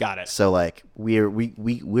sequel. Got it. So like we're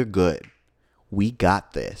good. We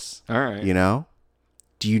got this. All right. You know?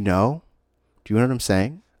 Do you know? Do you know what I'm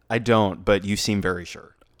saying? I don't, but you seem very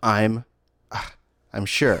sure. I'm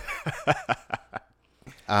sure.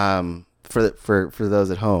 For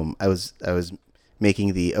those at home, I was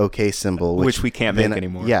making the OK symbol, which we can't make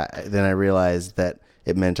anymore. Yeah. Then I realized that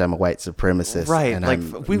it meant I'm a white supremacist. Right. And like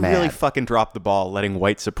I'm we mad. really fucking dropped the ball letting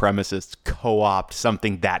white supremacists co-opt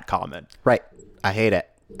something that common. Right. I hate it.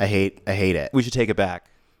 I hate it. We should take it back.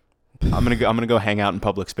 I'm gonna go hang out in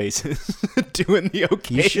public spaces doing the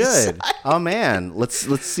OK. You should. side. Oh man, let's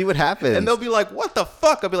see what happens. And they'll be like, "What the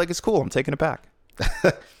fuck?" I'll be like, "It's cool. I'm taking it back."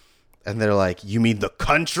 And they're like, "You mean the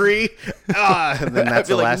country?" And then that's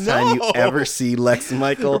be the like, last time you "No." ever see Lex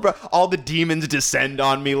Michael. Bro, all the demons descend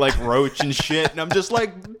on me like Roach and shit, and I'm just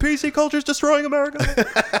like, PC culture's destroying America.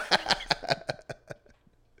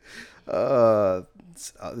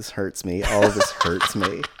 This hurts me. All of this hurts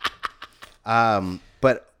me.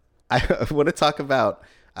 But I want to talk about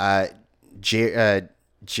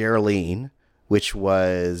Geraldine, which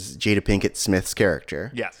was Jada Pinkett Smith's character.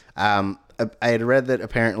 Yes. I had read that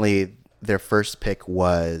apparently their first pick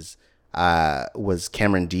was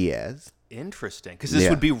Cameron Diaz. Interesting, because this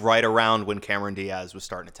Yeah. would be right around when Cameron Diaz was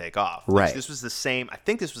starting to take off. Right. This was the same. I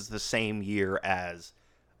think this was the same year as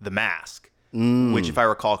The Mask, which, if I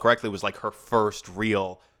recall correctly, was like her first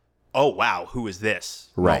real. Oh wow, who is this?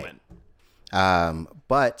 Right. Moment.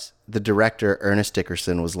 But the director, Ernest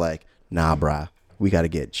Dickerson, was like, nah, brah, we got to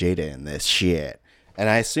get Jada in this shit. And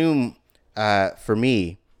I assume, for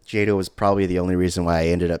me, Jada was probably the only reason why I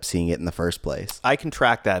ended up seeing it in the first place. I can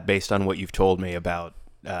track that based on what you've told me about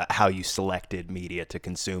how you selected media to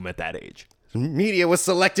consume at that age. Media was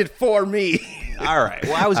selected for me. All right.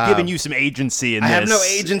 Well, I was giving you some agency in I this. have no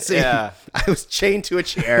agency. Yeah. I was chained to a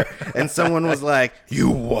chair, and someone was like, you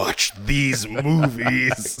watch these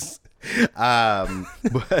movies. They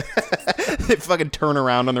fucking turn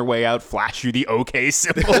around on their way out, flash you the OK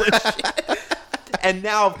symbol and shit. And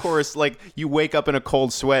now, of course, like, you wake up in a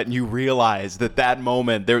cold sweat and you realize that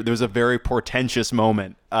moment, there's a very portentous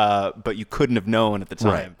moment, but you couldn't have known at the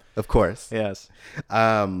time. Right. Of course. Yes.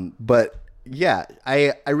 But yeah,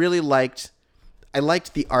 I really liked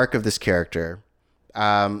the arc of this character.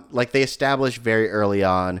 Like, they established very early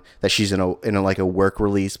on that she's in a work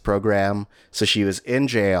release program. So she was in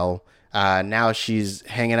jail. Now she's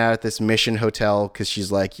hanging out at this mission hotel because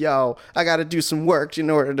she's like, yo, I got to do some work in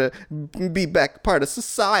order to be back part of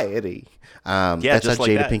society. That's just how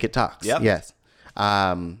like Jada that. Pinkett talks. Yep. Yes.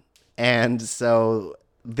 And so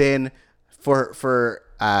then for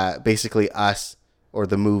basically us or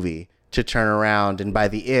the movie to turn around, and by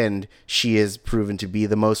the end she is proven to be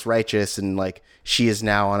the most righteous, and like she is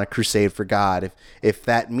now on a crusade for God. If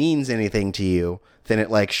that means anything to you, then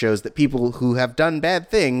it like shows that people who have done bad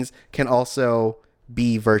things can also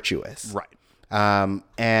be virtuous. Right.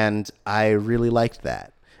 And I really liked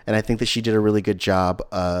that, and I think that she did a really good job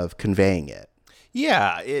of conveying it.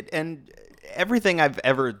 Yeah. And everything I've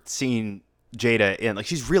ever seen Jada in, like,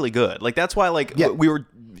 she's really good. Like, that's why, like, Yeah. we were,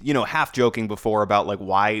 half joking before about, like,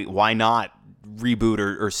 why not reboot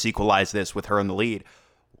or sequelize this with her in the lead?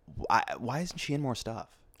 Why isn't she in more stuff?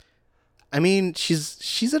 I mean,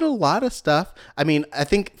 she's in a lot of stuff. I mean, I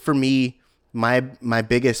think for me, my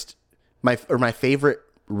favorite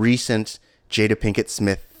recent Jada Pinkett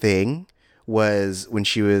Smith thing was when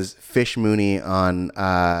she was Fish Mooney on Oh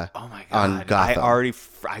my God. on Gotham.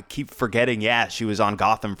 I keep forgetting. Yeah, she was on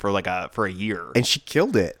Gotham for a year. And she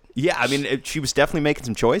killed it. Yeah, I mean, she was definitely making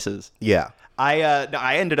some choices. Yeah.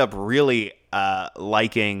 I ended up really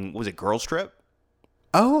liking, was it Girls Trip?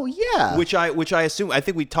 Oh yeah. Which I assume, I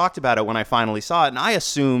think we talked about it when I finally saw it, and I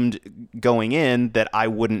assumed going in that I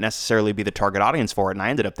wouldn't necessarily be the target audience for it, and I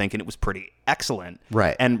ended up thinking it was pretty excellent.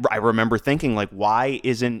 Right. And I remember thinking, like, why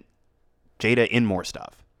isn't Jada in more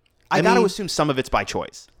stuff? I got to mean- assume some of it's by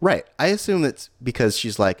choice. Right. I assume it's because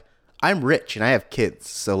she's like, I'm rich and I have kids,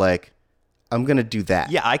 so like I'm gonna do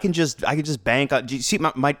that. Yeah, I can just bank on. Do you see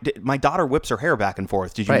my daughter whips her hair back and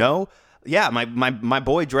forth? Did you Right. know? Yeah, my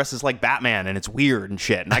boy dresses like Batman and it's weird and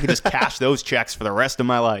shit, and I can just cash those checks for the rest of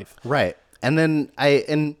my life. Right. And then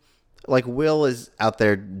Will is out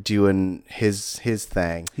there doing his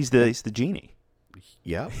thing. He's the genie.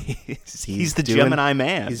 Yep. He's the Gemini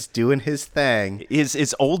man. He's doing his thing.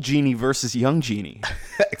 It's old genie versus young genie.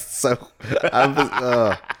 So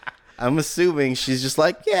I'm assuming she's just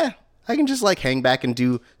like, yeah, I can just like hang back and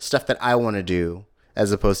do stuff that I want to do.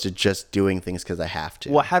 as opposed to just doing things because I have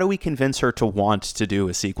to. Well, how do we convince her to want to do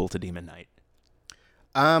a sequel to Demon Knight?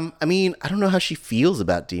 I mean, I don't know how she feels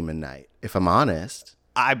about Demon Knight, if I'm honest.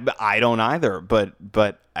 I don't either, but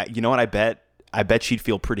you know what? I bet she'd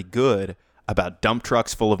feel pretty good about dump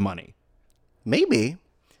trucks full of money. Maybe.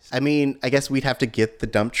 I mean, I guess we'd have to get the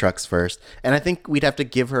dump trucks first, and I think we'd have to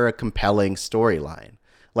give her a compelling storyline.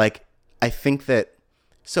 Like, I think that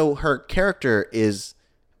so her character is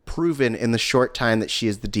proven in the short time that she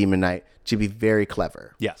is the Demon Knight to be very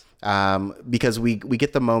clever. Yes. Because we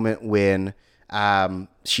get the moment when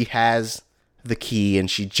she has the key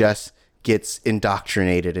and she just gets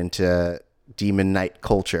indoctrinated into Demon Knight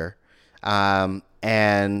culture.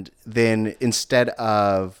 And then instead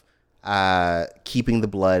of keeping the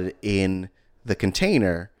blood in the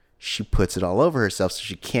container, she puts it all over herself so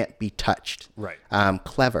she can't be touched. Right.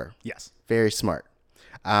 Clever. Yes. Very smart.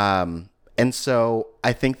 And so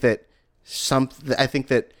I think that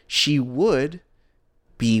she would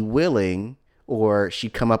be willing, or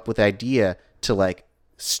she'd come up with the idea to like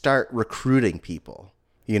start recruiting people,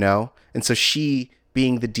 you know? And so she,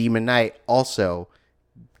 being the Demon Knight, also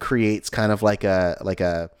creates kind of like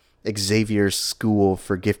a Xavier's school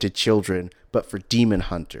for gifted children, but for demon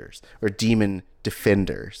hunters or demon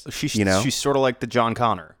defenders. She's sort of like the John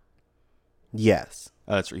Connor. Yes.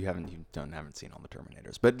 That's right. You haven't seen all the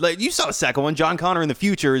Terminators, but like you saw the second one. John Connor in the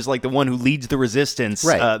future is like the one who leads the resistance,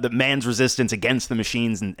 right? The man's resistance against the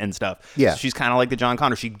machines and stuff. Yeah, so she's kind of like the John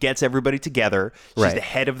Connor. She gets everybody together. She's the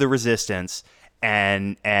head of the resistance,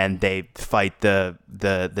 and they fight the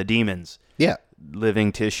demons. Yeah,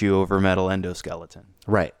 living tissue over metal endoskeleton.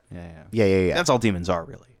 Right. Yeah. That's all demons are,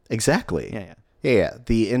 really. Exactly. Yeah.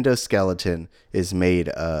 The endoskeleton is made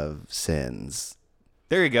of sins.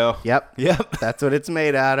 There you go. Yep. That's what it's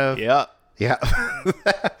made out of. Yep.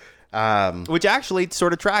 Which actually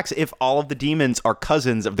sort of tracks if all of the demons are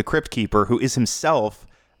cousins of the Crypt Keeper, who is himself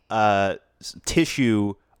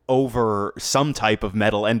tissue over some type of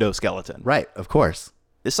metal endoskeleton. Right. Of course.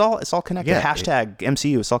 It's all connected. Yeah, Hashtag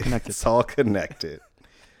MCU. It's all connected. It's all connected.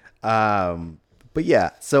 But yeah.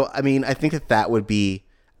 So I mean, I think that would be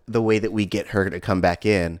the way that we get her to come back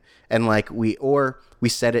in, and like we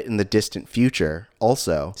set it in the distant future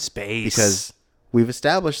also. Space. Because we've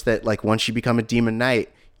established that like once you become a Demon Knight,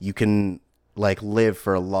 you can like live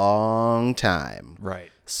for a long time.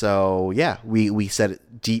 Right. So yeah, we set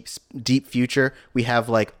it deep future. We have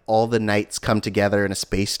like all the knights come together in a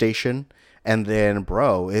space station, and then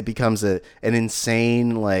it becomes an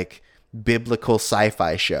insane like biblical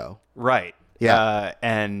sci-fi show. Right. Yeah.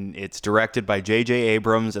 And it's directed by J.J.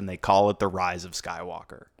 Abrams, and they call it The Rise of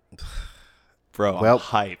Skywalker. Bro, I'm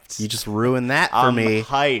hyped. You just ruined that for me. I'm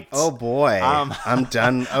hyped. Oh, boy. I'm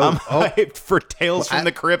done. I'm hyped for Tales from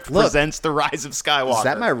the Crypt presents The Rise of Skywalker. Is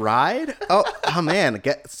that my ride? Oh man.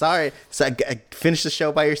 Sorry. So finish the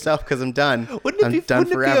show by yourself because I'm done. I'm done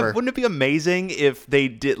forever. Wouldn't it be amazing if they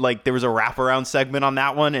did, like, there was a wraparound segment on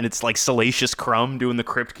that one, and it's like Salacious Crumb doing the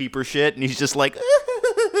Crypt Keeper shit, and he's just like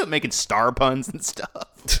making star puns and stuff.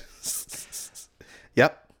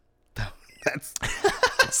 Yep. That's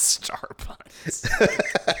star puns.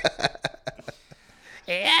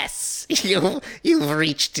 Yes, you've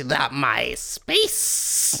reached my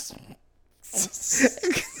space.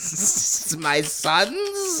 My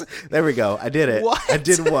sons. There we go. I did it. What? I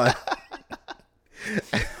did one.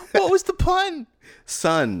 What was the pun?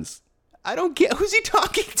 Sons. I don't get. Who's he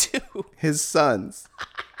talking to? His sons.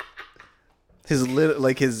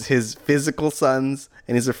 His physical sons,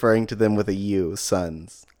 and he's referring to them with a U.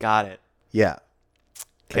 Sons. Got it. Yeah.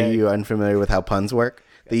 Okay. Are you unfamiliar with how puns work?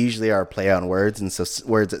 They usually are play on words, and so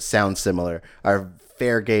words that sound similar are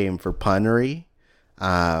fair game for punnery.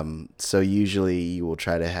 So usually you will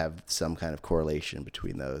try to have some kind of correlation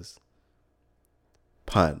between those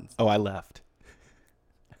puns. Oh, I left.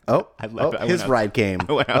 Oh, I left. His ride came.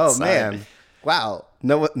 Oh man, wow!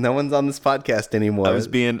 No one's on this podcast anymore. I was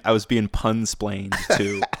being pun-splained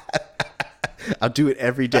too. I'll do it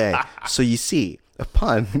every day. So you see, a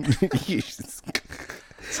pun.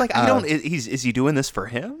 It's like I don't. Is he doing this for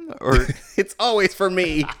him or? It's always for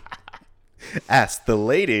me. Ask the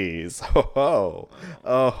ladies. Ho ho.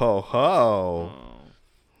 Oh ho ho.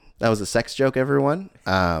 That was a sex joke, everyone.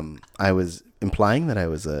 I was implying that I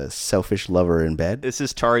was a selfish lover in bed. This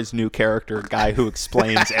is Tari's new character, guy who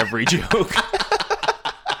explains every joke.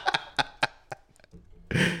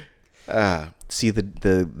 See,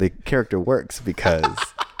 the character works because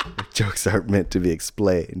jokes aren't meant to be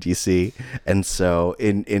explained, you see? And so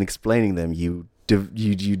in explaining them, you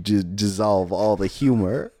dissolve all the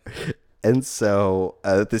humor And so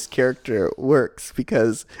this character works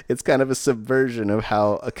because it's kind of a subversion of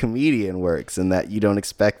how a comedian works, in that you don't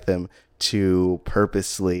expect them to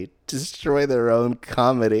purposely destroy their own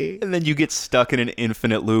comedy. And then you get stuck in an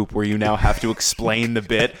infinite loop where you now have to explain the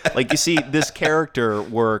bit. Like, you see, this character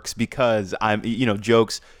works because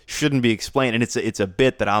jokes shouldn't be explained, and it's a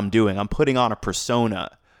bit that I'm doing. I'm putting on a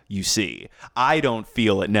persona. You see, I don't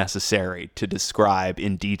feel it necessary to describe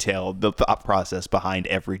in detail the thought process behind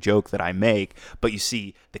every joke that I make, but you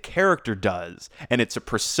see, the character does, and it's a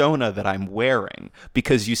persona that I'm wearing,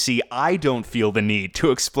 because you see, I don't feel the need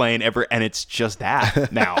to explain and it's just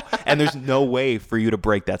that now, and there's no way for you to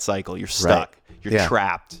break that cycle. You're stuck. Right. You're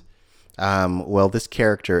trapped. Well, this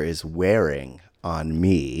character is wearing on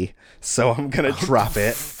me, so I'm gonna drop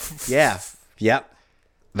it. Yeah. Yep.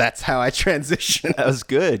 That's how I transition. That was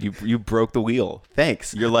good. You broke the wheel.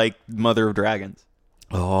 Thanks. You're like Mother of Dragons.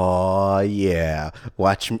 Oh yeah,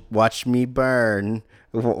 watch me burn.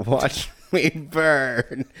 Watch me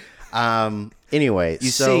burn. Anyway, you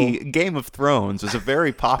see, Game of Thrones was a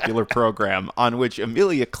very popular program on which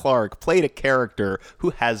Emilia Clarke played a character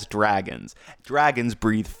who has dragons. Dragons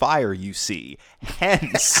breathe fire, you see.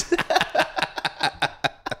 Hence.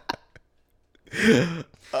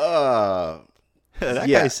 That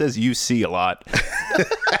guy says "you see" a lot.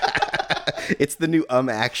 It's the new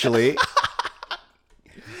actually.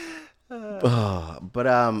 But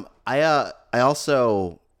I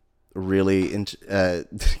also really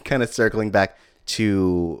kind of circling back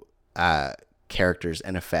to characters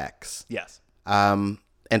and effects. Yes. And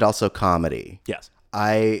also comedy. Yes.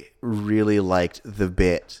 I really liked the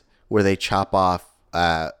bit where they chop off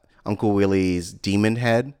Uncle Willie's demon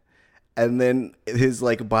head, and then his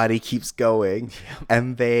body keeps going,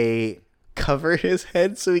 and they cover his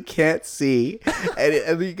head so he can't see,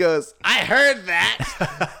 and he goes, "I heard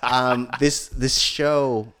that." This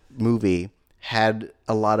movie had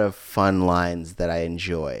a lot of fun lines that I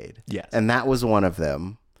enjoyed. Yes. And that was one of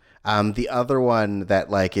them. The other one that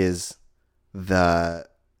is the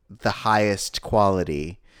highest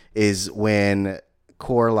quality is when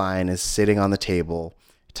Coraline is sitting on the table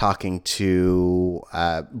talking to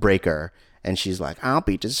Breaker, and she's like, "I'll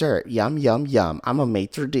be dessert. Yum, yum, yum. I'm a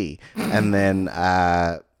maitre d'." And then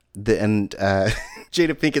Jada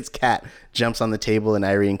Pinkett's cat jumps on the table, and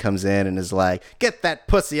Irene comes in and is like, "Get that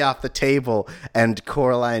pussy off the table." And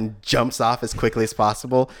Coraline jumps off as quickly as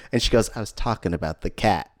possible, and she goes, "I was talking about the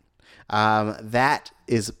cat." That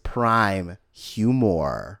is prime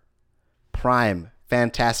humor. Prime,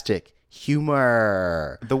 fantastic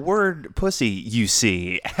humor. The word pussy, you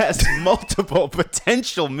see, has multiple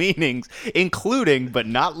potential meanings, including, but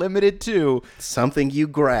not limited to, something you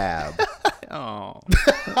grab. Oh.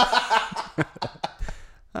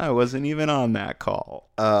 I wasn't even on that call.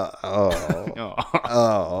 Oh no.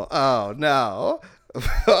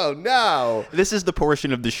 Oh no. This is the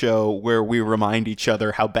portion of the show where we remind each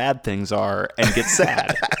other how bad things are and get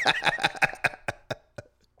sad.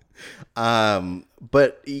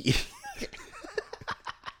 But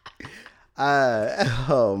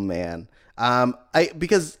oh man.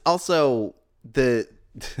 Because also the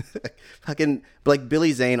fucking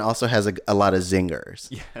Billy Zane also has a lot of zingers.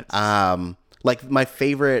 Yes. My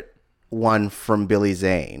favorite one from Billy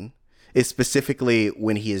Zane is specifically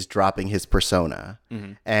when he is dropping his persona,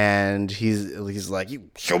 and he's like,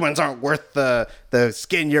 "You humans aren't worth the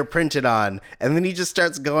skin you're printed on," and then he just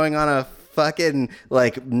starts going on a fucking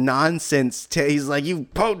nonsense. He's like, "You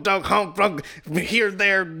podunk honk here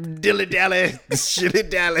there dilly dally shilly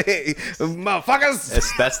dally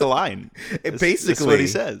motherfuckers." That's the line. Basically, that's what he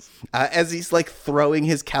says as he's throwing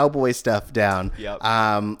his cowboy stuff down. Yep.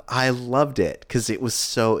 I loved it because it was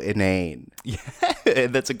so inane. Yeah,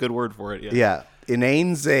 that's a good word for it. Yeah.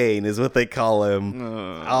 Inane Zane is what they call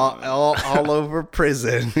him. All over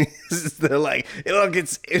prison. They're like, "Look,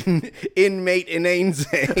 it's inmate Inane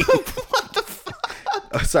Zane." What the fuck?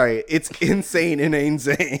 Oh, sorry, it's insane Inane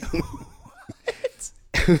Zane.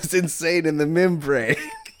 It's insane in the membrane.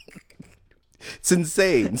 It's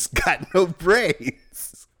insane. It's got no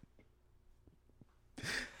brains.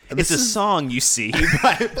 It's a song, you see,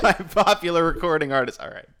 by popular recording artists. All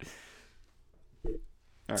right.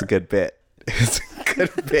 It's a good bit. It's a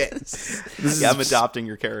good bit. I'm adopting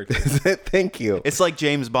your character. Thank you. It's like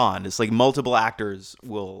James Bond. It's like multiple actors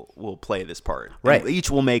will play this part. Right. And each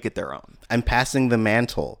will make it their own. I'm passing the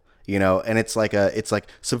mantle, and it's like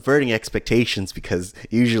subverting expectations, because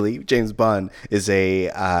usually James Bond is a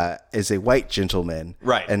white gentleman.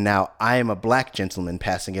 Right. And now I am a black gentleman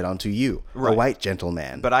passing it on to you, a white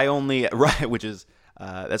gentleman. But which is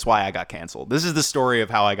That's why I got canceled. This is the story of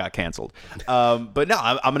how I got canceled. But no,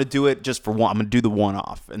 I'm going to do it just for one. I'm going to do the one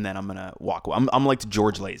off, and then I'm going to walk away. I'm like the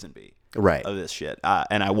George Lazenby of this shit.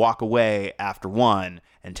 And I walk away after one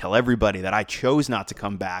and tell everybody that I chose not to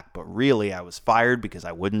come back, but really I was fired because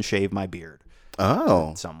I wouldn't shave my beard.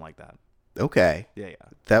 Oh. Something like that. Okay. Yeah.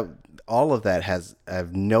 That all of that I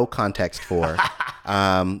have no context for.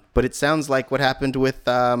 But it sounds like what happened with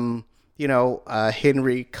Henry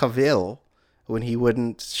Cavill when he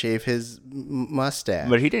wouldn't shave his mustache.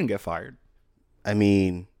 But he didn't get fired. I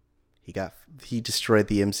mean, he destroyed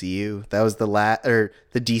the MCU. That was the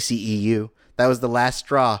DCEU. That was the last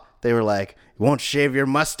straw. They were like, "You won't shave your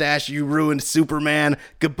mustache, you ruined Superman.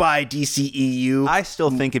 Goodbye, DCEU." I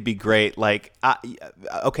still think it'd be great. Like,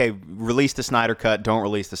 okay, release the Snyder Cut. Don't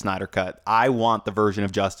release the Snyder Cut. I want the version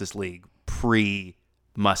of Justice League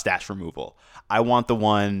pre-mustache removal. I want the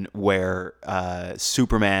one where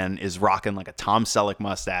Superman is rocking like a Tom Selleck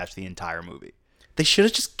mustache the entire movie. They should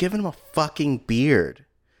have just given him a fucking beard.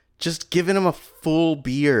 Just given him a full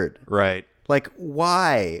beard. Right. Like,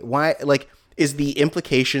 why? Why? Like, is the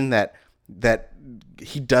implication that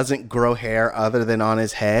he doesn't grow hair other than on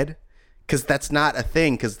his head? Because that's not a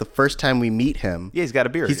thing. Because the first time we meet him, yeah, he's got a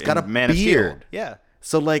beard. He's got a Man of Steel. beard. Yeah.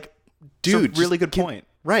 So, like, dude, really good point.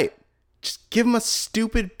 Right. Just give him a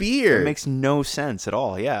stupid beard. It makes no sense at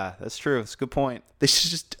all. Yeah, that's true. It's a good point. They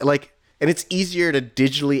should just, like, and it's easier to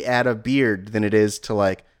digitally add a beard than it is to,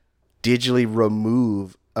 like, digitally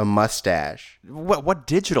remove a mustache. What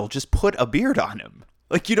digital? Just put a beard on him.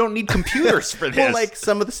 Like, you don't need computers for this. Well, like,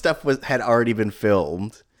 some of the stuff had already been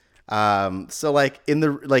filmed. So, like,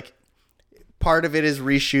 part of it is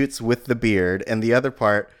reshoots with the beard, and the other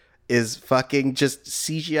part is fucking just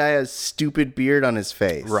CGI a stupid beard on his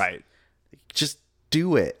face. Right. Just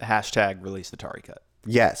do it. Hashtag release the Tari Cut.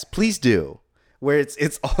 Yes, please do. Where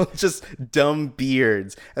it's all just dumb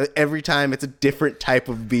beards. Every time it's a different type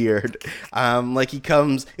of beard. Like he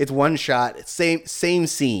comes, it's one shot, same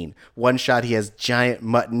scene. One shot he has giant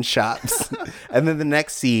mutton chops, and then the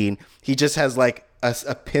next scene he just has like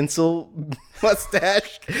a pencil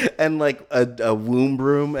mustache and like a womb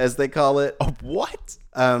broom, as they call it. Oh, what?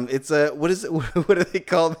 It's a what is it? What do they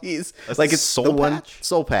call these? Like it's soul the one patch?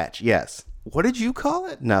 soul patch. Yes. What did you call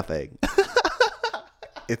it? Nothing.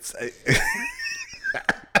 It's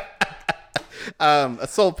a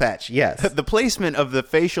soul patch. Yes. The placement of the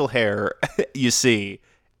facial hair you see,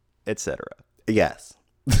 etc. Yes.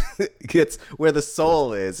 It's where the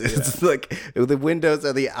soul is. It's like the windows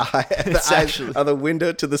are the eye. The eyes are the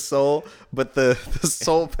window to the soul, but the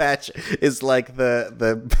soul patch is like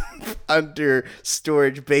the under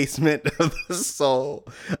storage basement of the soul.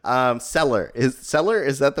 Cellar is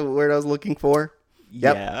that the word I was looking for?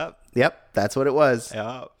 Yep. That's what it was.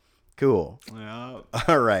 Yeah. Cool. Yeah.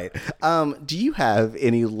 All right. Do you have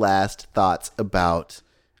any last thoughts about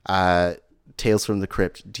Tales from the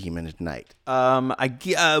Crypt Demon at Night?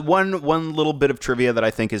 One little bit of trivia that I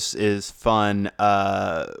think is fun.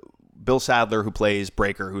 Bill Sadler, who plays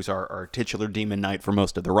Breaker, who's our titular Demon Knight for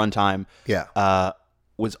most of the runtime,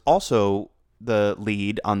 was also the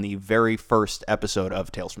lead on the very first episode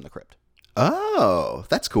of Tales from the Crypt. Oh,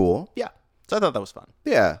 that's cool. Yeah. So I thought that was fun.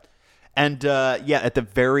 Yeah. And at the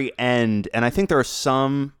very end, and I think there are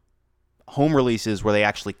some home releases where they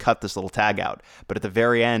actually cut this little tag out, but at the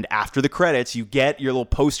very end, after the credits, you get your little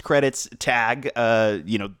post-credits tag,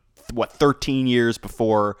 13 years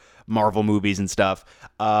before Marvel movies and stuff.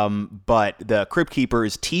 But the Crypt Keeper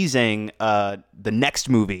is teasing the next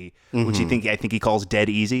movie, which I think he calls Dead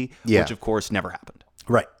Easy, which of course never happened.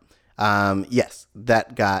 Right. Yes,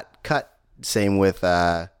 that got cut. Same with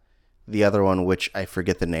the other one, which I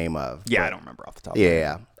forget the name of. Yeah, I don't remember off the top of my head.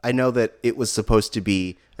 Yeah. I know that it was supposed to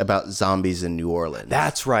be about zombies in New Orleans.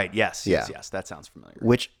 That's right. Yes. That sounds familiar.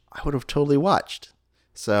 Which I would have totally watched.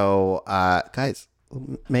 So, guys,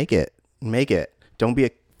 make it. Don't be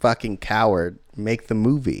a fucking coward. Make the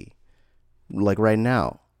movie. Like right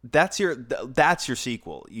now. That's your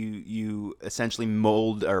sequel. You essentially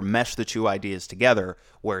mold or mesh the two ideas together,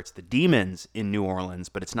 where it's the demons in New Orleans,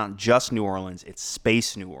 but it's not just New Orleans, it's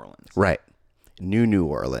space New Orleans. Right. New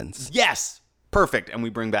Orleans. Yes. Perfect. And we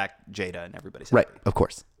bring back Jada and everybody's happy. Right, of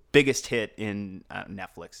course. Biggest hit in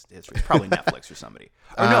Netflix history. Probably Netflix or somebody.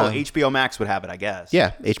 Or no, HBO Max would have it, I guess.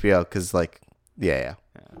 Yeah, HBO, because yeah.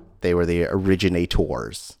 They were the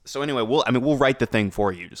originators. So anyway, we'll write the thing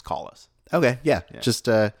for you. Just call us. Okay, yeah. Just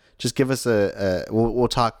give us we'll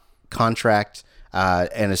talk contract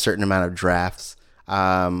and a certain amount of drafts.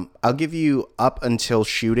 I'll give you up until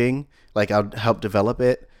shooting, like I'll help develop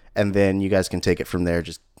it, and then you guys can take it from there.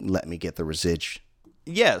 Just let me get the residue.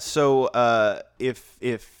 Yeah. So if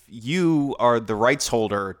you are the rights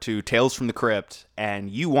holder to Tales from the Crypt and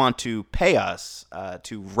you want to pay us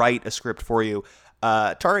to write a script for you,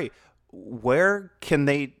 Tari, where can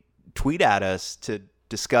they tweet at us to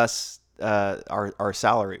discuss our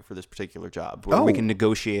salary for this particular job, where we can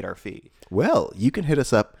negotiate our fee? Well, you can hit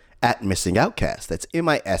us up at Missing Outcast. That's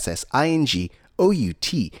MissingOutcast.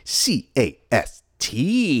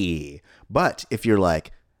 But if you're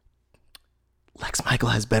like, Lex Michael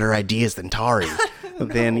has better ideas than Tari,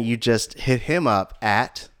 then you just hit him up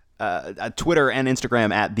at Twitter and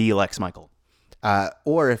Instagram at the Lex Michael.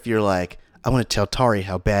 Or if you're like, I want to tell Tari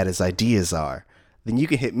how bad his ideas are, then you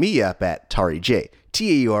can hit me up at Tari J.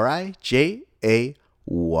 TauriJay.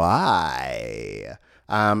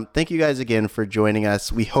 Thank you guys again for joining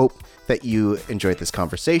us. We hope that you enjoyed this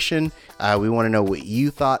conversation. We want to know what you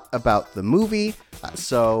thought about the movie.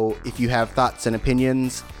 So if you have thoughts and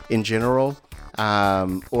opinions in general,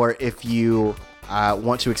 or if you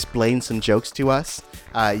want to explain some jokes to us,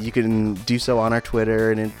 you can do so on our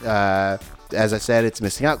Twitter. And as I said, it's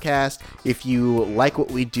Missing Outcast. If you like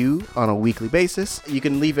what we do on a weekly basis, you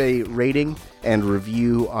can leave a rating and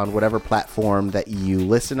review on whatever platform that you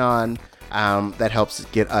listen on. That helps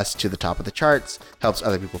get us to the top of the charts, helps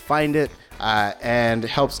other people find it, and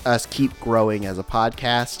helps us keep growing as a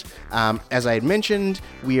podcast. As I had mentioned,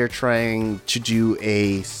 we are trying to do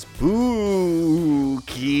a spooky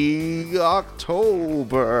October.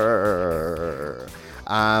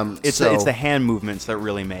 It's the hand movements that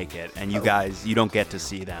really make it, and you guys, you don't get to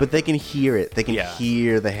see them. But they can hear it. They can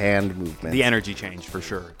hear the hand movement. The energy change, for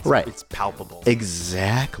sure. It's palpable.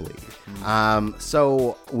 Exactly.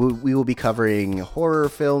 So we will be covering horror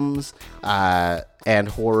films and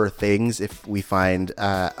horror things if we find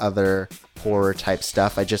other horror type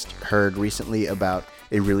stuff. I just heard recently about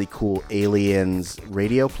a really cool Aliens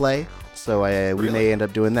radio play, so we may end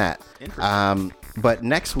up doing that. Interesting. But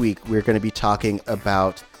next week, we're going to be talking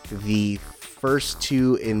about the first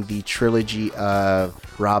two in the trilogy of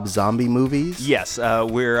Rob Zombie movies. Yes,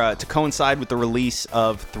 we're to coincide with the release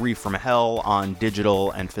of 3 from Hell on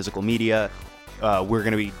digital and physical media. We're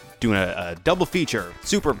going to be doing a double feature,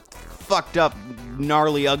 super fucked up,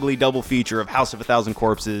 gnarly, ugly double feature of House of a Thousand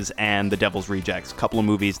Corpses and The Devil's Rejects, a couple of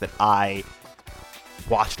movies that I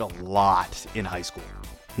watched a lot in high school.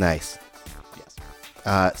 Nice.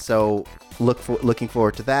 Yes. So looking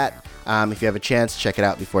forward to that. If you have a chance, check it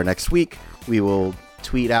out before next week. We will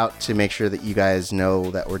tweet out to make sure that you guys know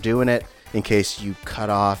that we're doing it, in case you cut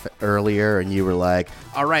off earlier and you were like,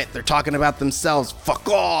 all right, they're talking about themselves, fuck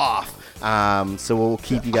off. So we'll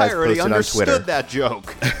keep you guys posted on Twitter. I already understood that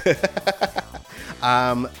joke.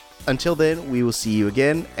 Until then, we will see you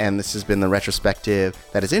again, and this has been the retrospective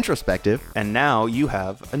that is introspective. And now you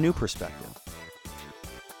have a new perspective.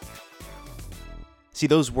 See,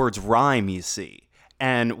 those words rhyme, you see.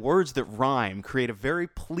 And words that rhyme create a very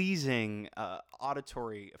pleasing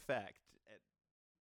auditory effect.